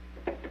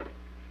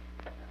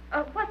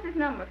 What's his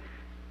number?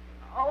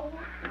 Oh,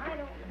 I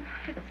don't...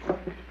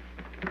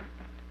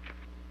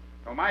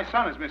 Well, my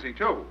son is missing,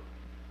 too.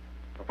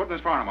 Well, put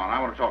Miss Farnham on. I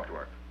want to talk to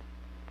her.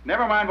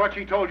 Never mind what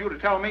she told you to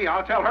tell me.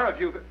 I'll tell her if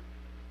you...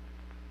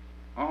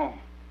 Oh,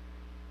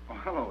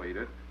 hello,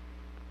 Edith.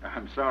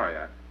 I'm sorry.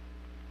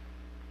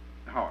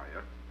 How are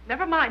you?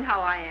 Never mind how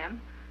I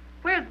am.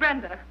 Where's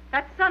Brenda?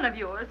 That son of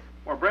yours.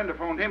 Well, Brenda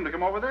phoned him to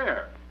come over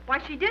there. Why,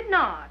 she did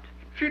not.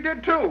 She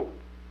did, too.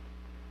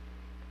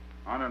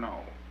 I don't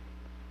know.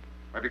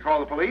 Maybe call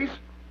the police?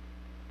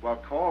 Well,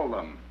 call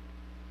them.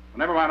 Well,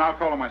 never mind, I'll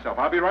call them myself.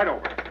 I'll be right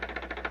over.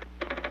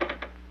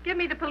 Give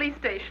me the police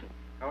station.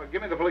 Oh,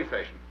 give me the police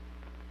station.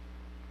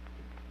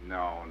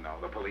 No,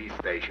 the police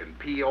station.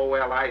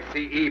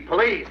 P-O-L-I-C-E,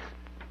 police.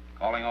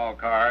 Calling all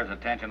cars,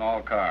 attention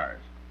all cars.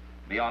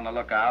 Be on the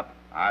lookout,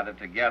 either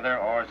together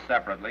or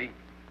separately,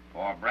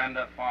 for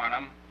Brenda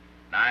Farnham,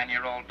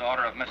 9-year-old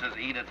daughter of Mrs.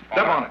 Edith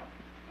Step on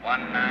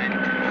Farnham.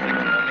 1926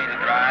 Lolita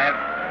Drive,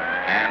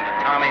 and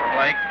Tommy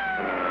Blake,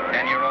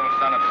 10-year-old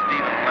son of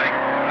Stephen Blake,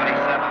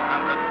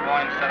 2700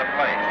 Poinsettia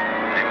Place.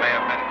 They may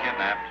have been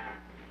kidnapped.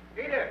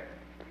 Edith!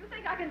 You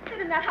think I can sit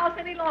in that house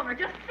any longer?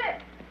 Just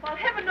sit. While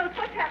heaven knows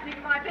what's happening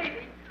to my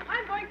baby.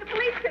 I'm going to the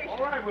police station.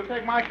 All right, we'll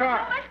take my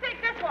car. No, let's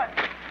take this one.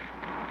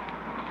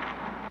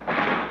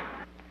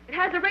 It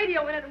has a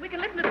radio in it, and we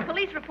can listen to the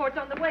police reports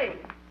on the way.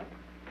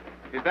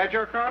 Is that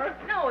your car?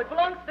 No, it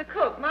belongs to the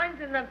cook.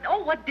 Mine's in the...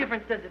 Oh, what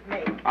difference does it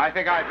make? I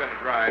think I'd better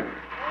drive.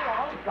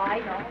 Oh, all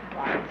right.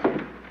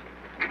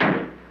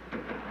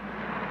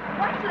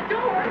 Watch the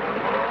door.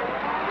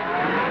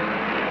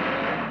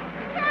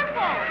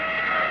 Careful.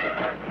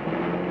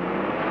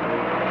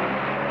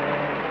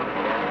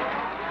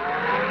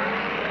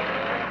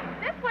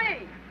 This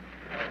way.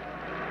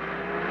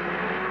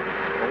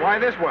 Well, why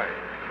this way?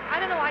 I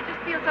don't know. I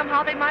just feel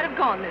somehow they might have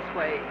gone this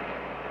way.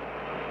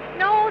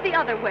 No, the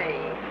other way.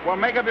 Well,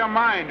 make up your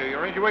mind, or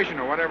your intuition,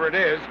 or whatever it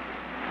is.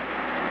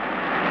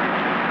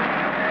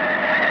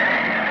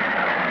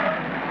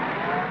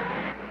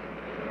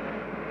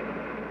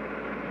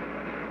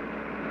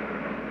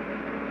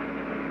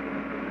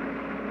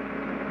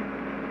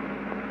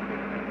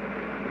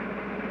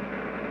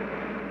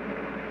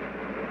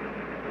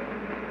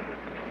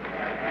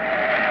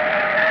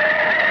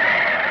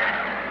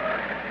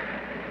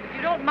 If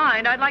you don't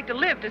mind, I'd like to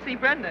live to see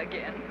Brenda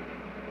again.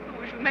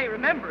 Who you may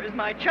remember is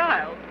my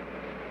child.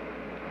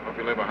 Hope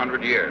you live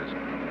 100 years.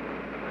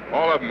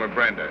 All of them were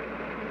Brenda,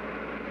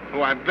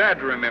 who I'm glad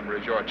to remember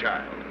as your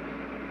child.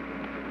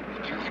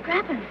 Still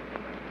scrapping.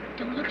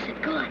 Don't look so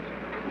good.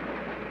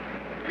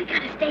 We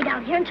gotta stay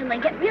down here until they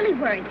get really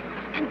worried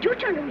and do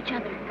turn to each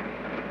other.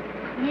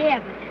 Yeah,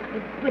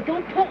 but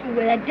don't poke me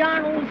with that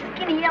darn old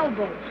skinny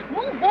elbow.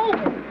 Move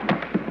over.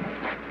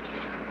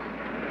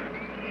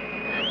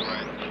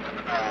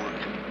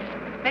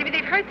 Maybe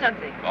they've heard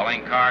something.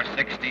 Calling car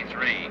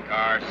 63,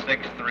 car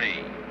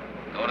 63.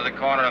 Go to the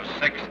corner of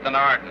 6th and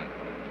Arden.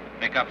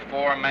 Pick up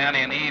 4 men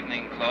in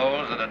evening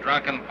clothes at a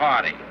drunken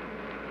party.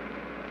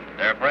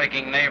 They're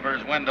breaking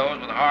neighbors'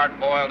 windows with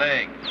hard-boiled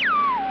eggs.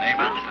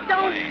 Neighbors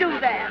Don't do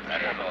that.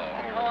 That is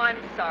all. Oh, I'm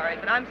sorry,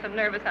 but I'm so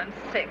nervous I'm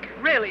sick.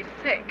 Really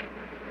sick.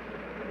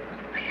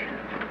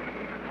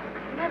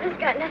 Mother's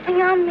got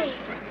nothing on me.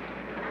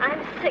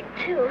 I'm sick,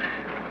 too.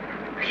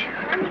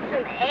 I need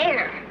some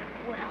air.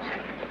 Well,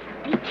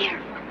 be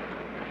careful.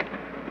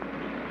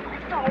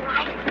 It's all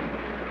right.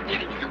 It's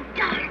getting so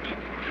dark.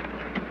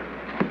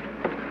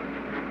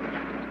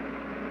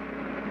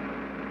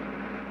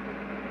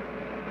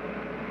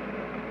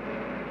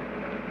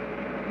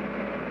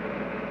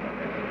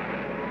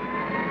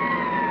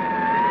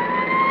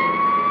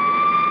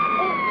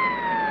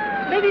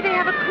 Maybe they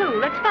have a clue.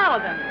 Let's follow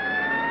them.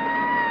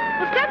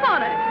 Well, step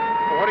on it.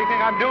 Well, what do you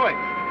think I'm doing?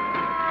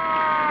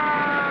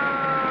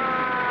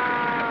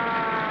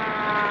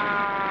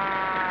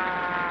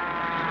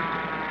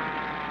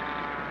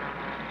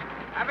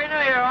 Happy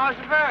New Year,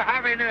 Ossifer.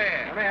 Happy New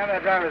Year. Let me have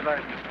that driver's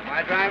license. Am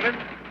I driving?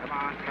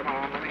 Come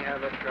on. Let me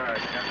have that car.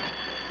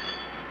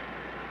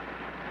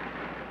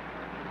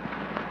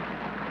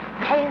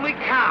 Holy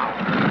cow.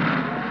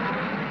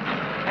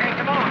 Hey,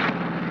 come on.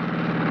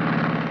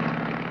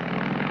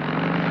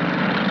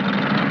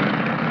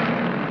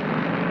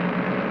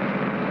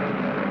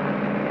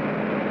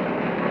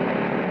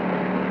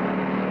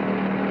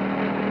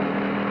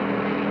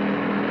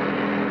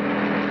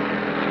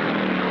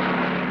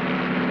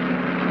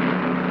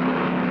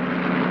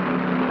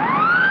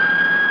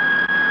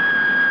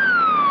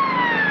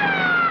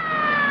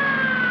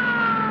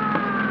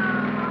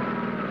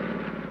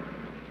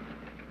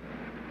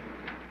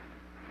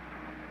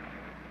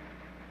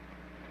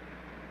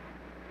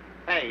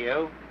 Hey,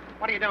 you.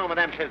 What are you doing with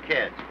them 2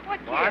 kids?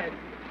 What What? kids?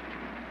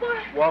 What?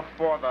 Well,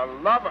 for the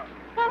love of...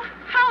 Well,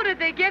 how did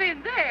they get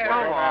in there?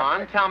 Go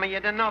on. Tell me you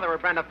didn't know they were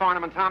Brenda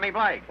Farnham and Tommy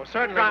Blake. Well,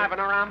 certainly. Driving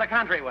around the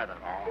country with them.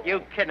 Oh.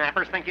 You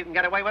kidnappers think you can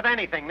get away with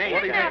anything, these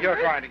What do you think you're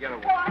trying to get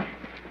away? Why,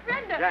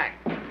 Brenda. Jack,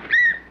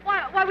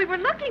 Why, we were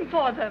looking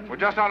for them. We're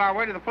just on our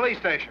way to the police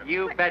station.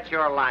 you bet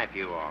your life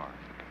you are.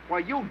 Well,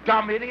 you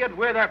dumb idiot,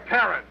 we're their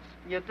parents.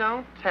 You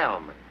don't tell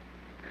me.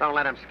 Don't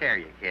let them scare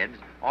you, kids.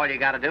 All you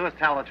got to do is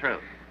tell the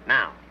truth.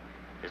 Now,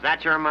 is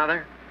that your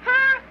mother?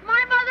 Her?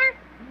 My mother?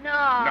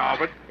 No. No,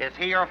 but... Is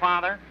he your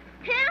father?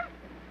 Him?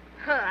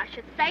 Huh, I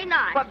should say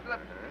not. But...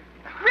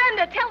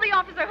 Brenda, tell the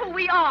officer who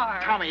we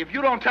are. Tommy, if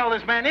you don't tell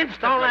this man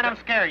instantly... Don't let him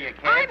scare you,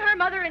 kid. I'm her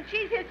mother and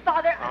she's his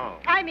father. Oh.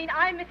 I'm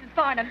Mrs.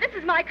 Farnham. This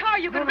is my car.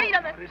 You can read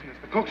on the... Listen, it's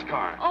the cook's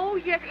car. Oh,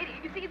 yes.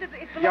 You see, it's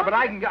Yeah, but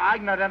I can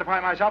identify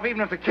myself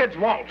even if the kids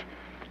won't.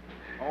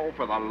 Oh,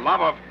 for the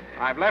love of...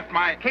 I've left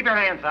my... Keep your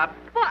hands up.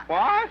 What?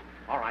 What?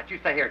 All right, you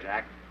stay here,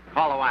 Jack.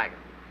 Call the wagon.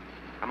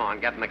 Come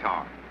on, get in the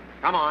car.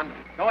 Come on.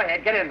 Go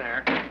ahead, get in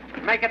there.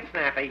 Make it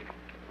snappy.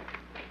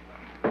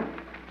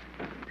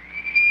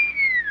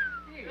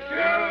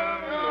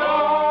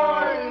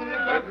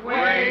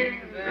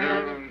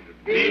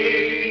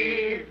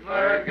 Be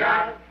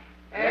forgot,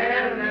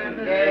 and the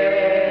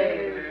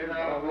days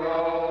of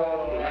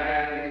old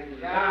lang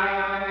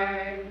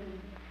syne.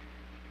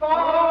 For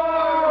old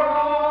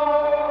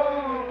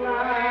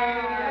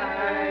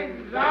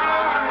lang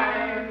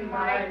syne,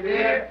 my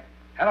dear.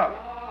 Hello.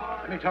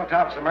 Let me talk to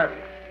Officer Murphy.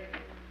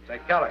 Say,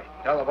 Kelly,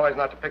 tell the boys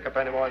not to pick up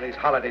any more of these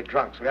holiday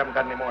drunks. We haven't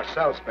got any more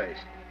cell space.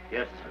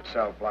 Yes, The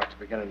cell block's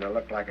beginning to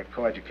look like a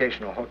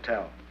coeducational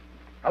hotel.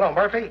 Hello,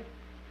 Murphy.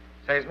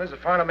 Say, is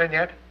Mrs. Farnham in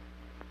yet?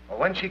 Well,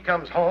 when she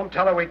comes home,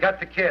 tell her we got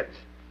the kids.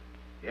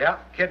 Yeah,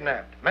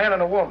 kidnapped. Man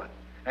and a woman.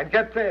 And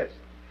get this.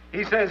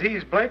 He says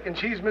he's Blake and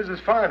she's Mrs.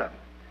 Farnham.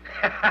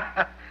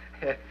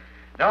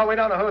 No, we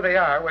don't know who they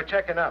are. We're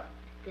checking up.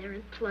 They're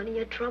in plenty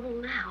of trouble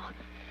now.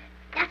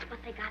 That's what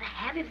they gotta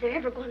have if they're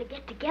ever going to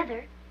get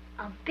together.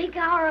 A big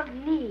hour of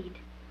need.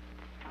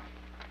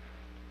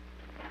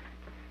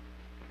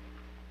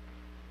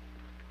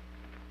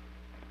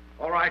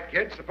 All right,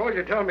 kids, suppose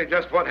you tell me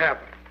just what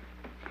happened.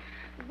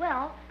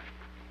 Well,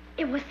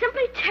 it was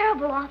simply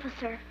terrible,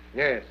 officer.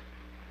 Yes.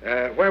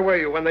 Where were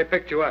you when they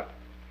picked you up?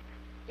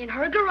 In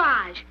her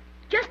garage,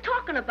 just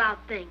talking about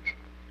things.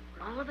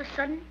 But all of a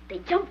sudden, they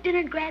jumped in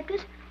and grabbed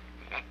us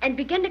and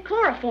began to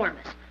chloroform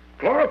us.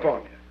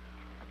 Chloroform you?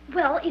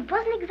 Well, it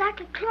wasn't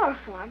exactly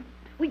chloroform.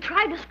 We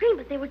tried to scream,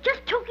 but they were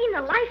just choking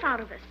the life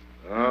out of us.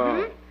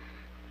 Oh.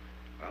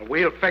 Well,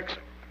 we'll fix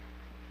them.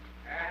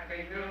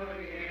 Happy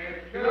New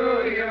Year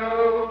to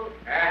you.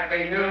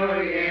 Happy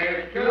New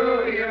Year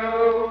to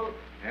you.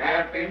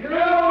 Happy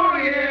New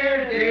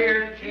Year,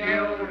 dear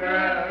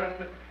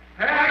children.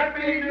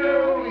 Happy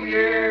New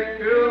Year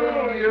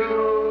to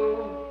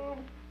you.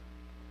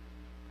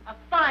 A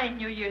fine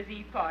New Year's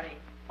Eve party.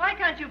 Why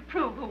can't you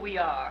prove who we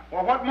are?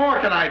 Well, what more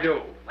can I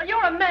do? Well,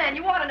 you're a man.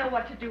 You ought to know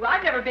what to do.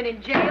 I've never been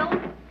in jail.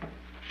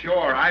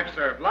 Sure, I've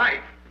served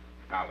life.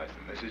 Now, listen,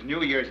 this is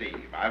New Year's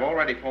Eve. I've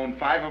already phoned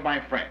 5 of my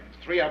friends.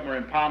 3 of them are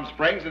in Palm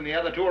Springs, and the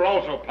other 2 are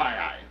also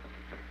pie-eyed.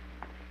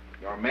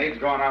 Your maid's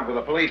gone out with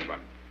a policeman.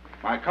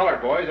 My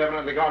colored boy's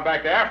evidently gone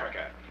back to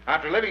Africa.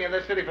 After living in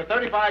this city for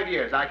 35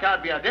 years, I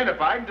can't be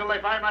identified until they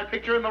find my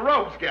picture in the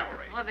Rogues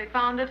Gallery. Have they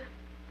found it?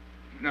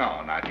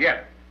 No, not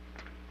yet.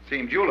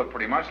 Seems you look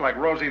pretty much like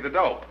Rosie the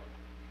Dope.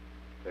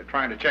 They're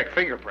trying to check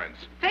fingerprints.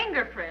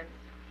 Fingerprints?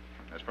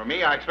 As for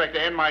me, I expect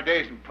to end my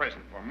days in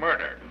prison for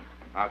murder.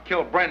 I'll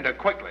kill Brenda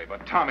quickly,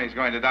 but Tommy's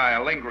going to die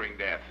a lingering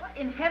death. What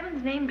in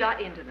heaven's name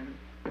got into them?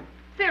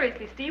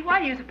 Seriously, Steve, why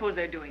do you suppose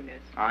they're doing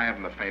this? I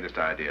haven't the faintest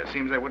idea.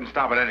 Seems they wouldn't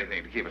stop at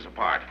anything to keep us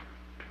apart.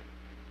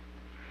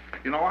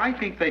 You know, I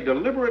think they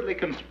deliberately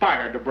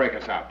conspired to break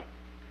us up.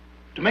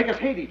 To make us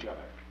hate each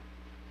other.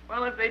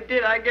 Well, if they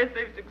did, I guess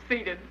they've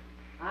succeeded.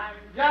 I'm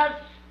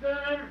just an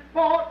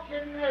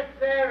unfortunate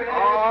there is.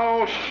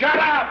 Oh, shut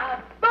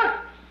up!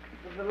 But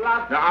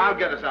Now, I'll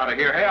get us out of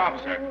here. Hey,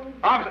 officer.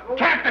 Officer.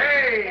 Captain!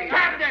 Hey!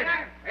 Captain!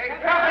 Hey,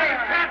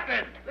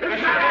 Captain! This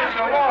is the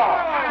law.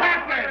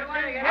 Captain!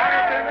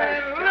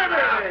 Captain!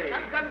 Liberty!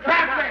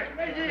 Captain!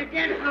 This is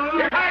against the law.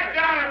 Get back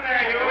down in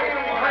there, you!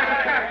 Where's the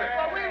captain?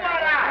 Well, we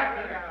want out.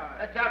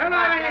 Come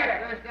on here.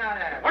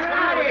 What's the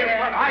matter with you?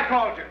 I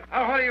called you.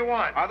 What do you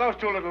want? Are those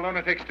 2 little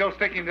lunatics still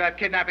sticking to that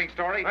kidnapping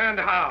story? And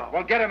how?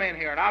 Well, get them in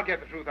here, and I'll get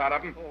the truth out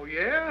of them. Oh,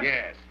 yeah?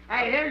 Yes.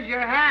 Hey, here's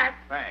your hat.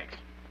 Thanks.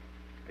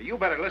 You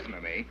better listen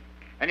to me.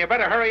 And you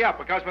better hurry up,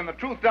 because when the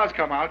truth does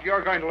come out,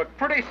 you're going to look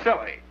pretty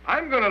silly.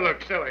 I'm going to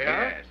look silly,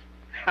 huh? Yes.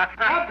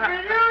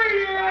 Happy New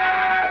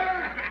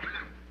Year!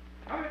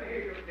 Come in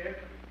here, you kid.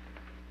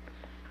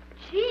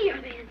 Gee,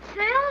 are they in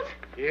cells?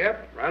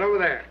 Yep, right over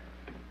there.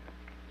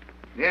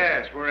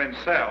 Yes, we're in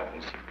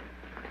cells.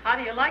 How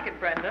do you like it,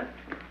 Brenda?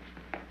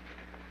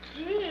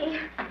 Gee,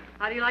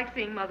 How do you like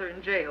seeing Mother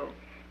in jail?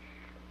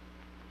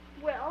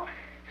 well,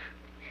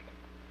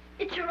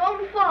 it's your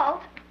own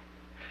fault.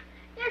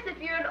 Yes,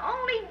 if you had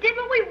only did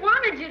what we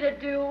wanted you to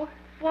do.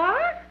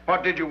 What?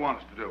 What did you want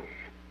us to do?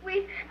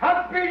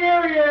 Happy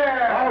New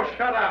Year! Oh,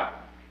 shut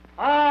up.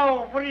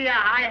 Oh, what are you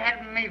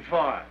high-hatting me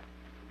for?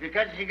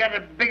 Because you got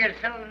a bigger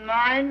cell than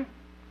mine?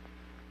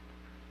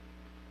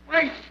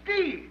 Why,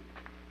 Steve.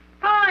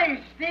 Hi,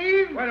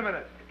 Steve. Wait a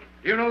minute.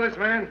 Do you know this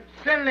man?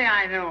 Certainly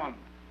I know him.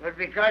 But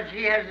because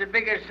he has a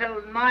bigger cell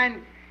than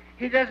mine,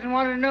 he doesn't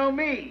want to know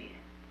me.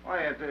 Why,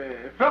 it's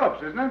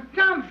Phillips, isn't it?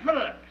 Tom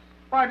Phillips.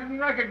 Why, I didn't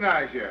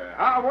recognize you.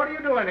 What are you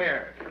doing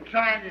here? I'm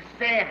trying to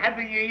say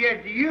Happy New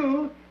Year to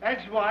you,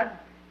 that's what.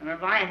 And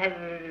if I had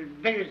a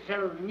bigger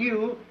cell than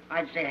you,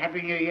 I'd say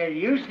Happy New Year to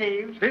you,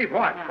 Steve. Steve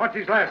what? What's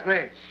his last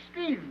name?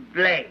 Steve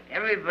Blake.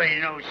 Everybody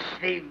knows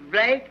Steve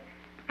Blake.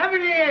 Happy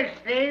New Year,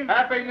 Steve.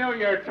 Happy New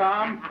Year,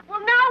 Tom. Well,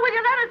 now will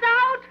you let us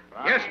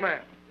out? Yes,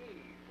 ma'am.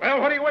 Well,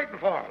 what are you waiting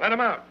for? Let him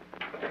out.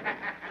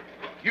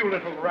 You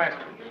little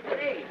rascals.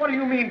 What do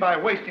you mean by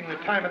wasting the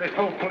time of this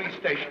whole police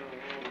station?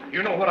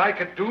 You know what I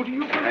could do to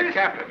you for this?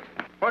 Captain,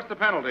 what's the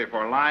penalty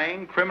for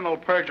lying, criminal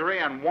perjury,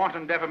 and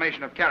wanton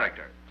defamation of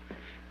character?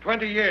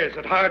 20 years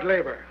at hard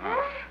labor.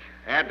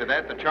 Add to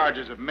that the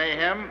charges of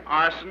mayhem,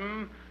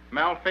 arson,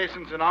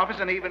 malfeasance in office,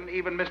 and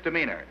even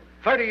misdemeanor.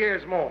 30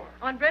 years more.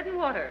 On bread and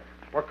water.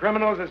 For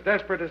criminals as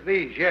desperate as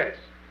these, yes.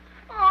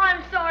 Oh,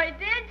 I'm sorry,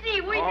 Dad.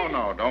 Gee, we Oh, didn't...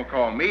 no, don't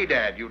call me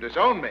Dad. You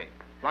disown me.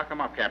 Lock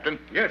him up, Captain.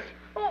 Yes.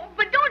 Oh,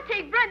 but don't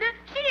take Brenda.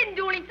 She didn't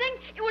do anything.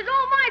 It was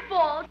all my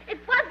fault. It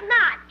was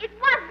not. It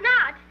was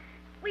not.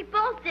 We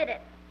both did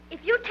it.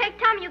 If you take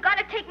Tommy, you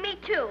gotta take me,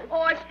 too.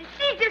 Oh,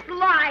 she's just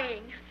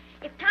lying.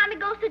 If Tommy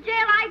goes to jail,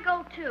 I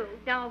go, too.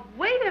 Now,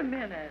 wait a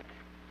minute.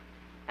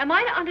 Am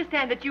I to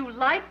understand that you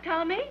like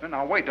Tommy?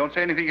 Now, wait, don't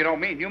say anything you don't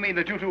mean. You mean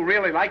that you two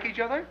really like each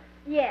other?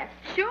 Yes.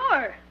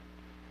 Sure.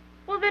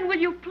 Well, then, will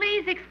you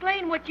please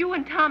explain what you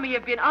and Tommy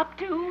have been up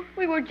to?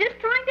 We were just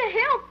trying to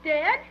help,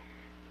 Dad.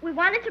 We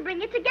wanted to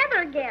bring it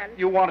together again.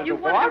 You wanted You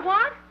to wanted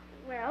what?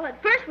 Well,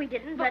 at first we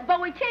didn't, but...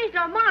 But we changed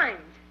our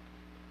minds.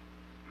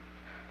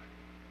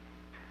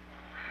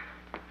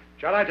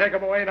 Shall I take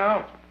him away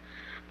now?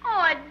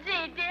 Oh,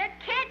 gee, Dad,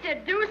 can't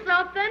you do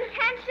something?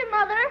 Can't you,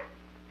 Mother?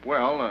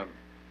 Well,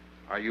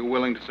 are you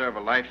willing to serve a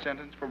life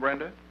sentence for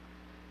Brenda?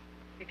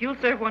 If you'll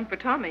serve one for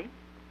Tommy.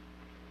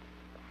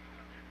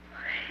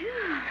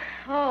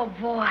 Oh,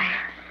 boy.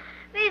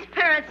 These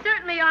parents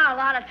certainly are a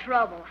lot of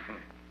trouble.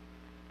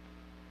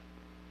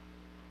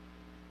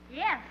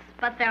 Yes,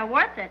 but they're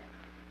worth it.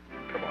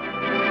 Come on.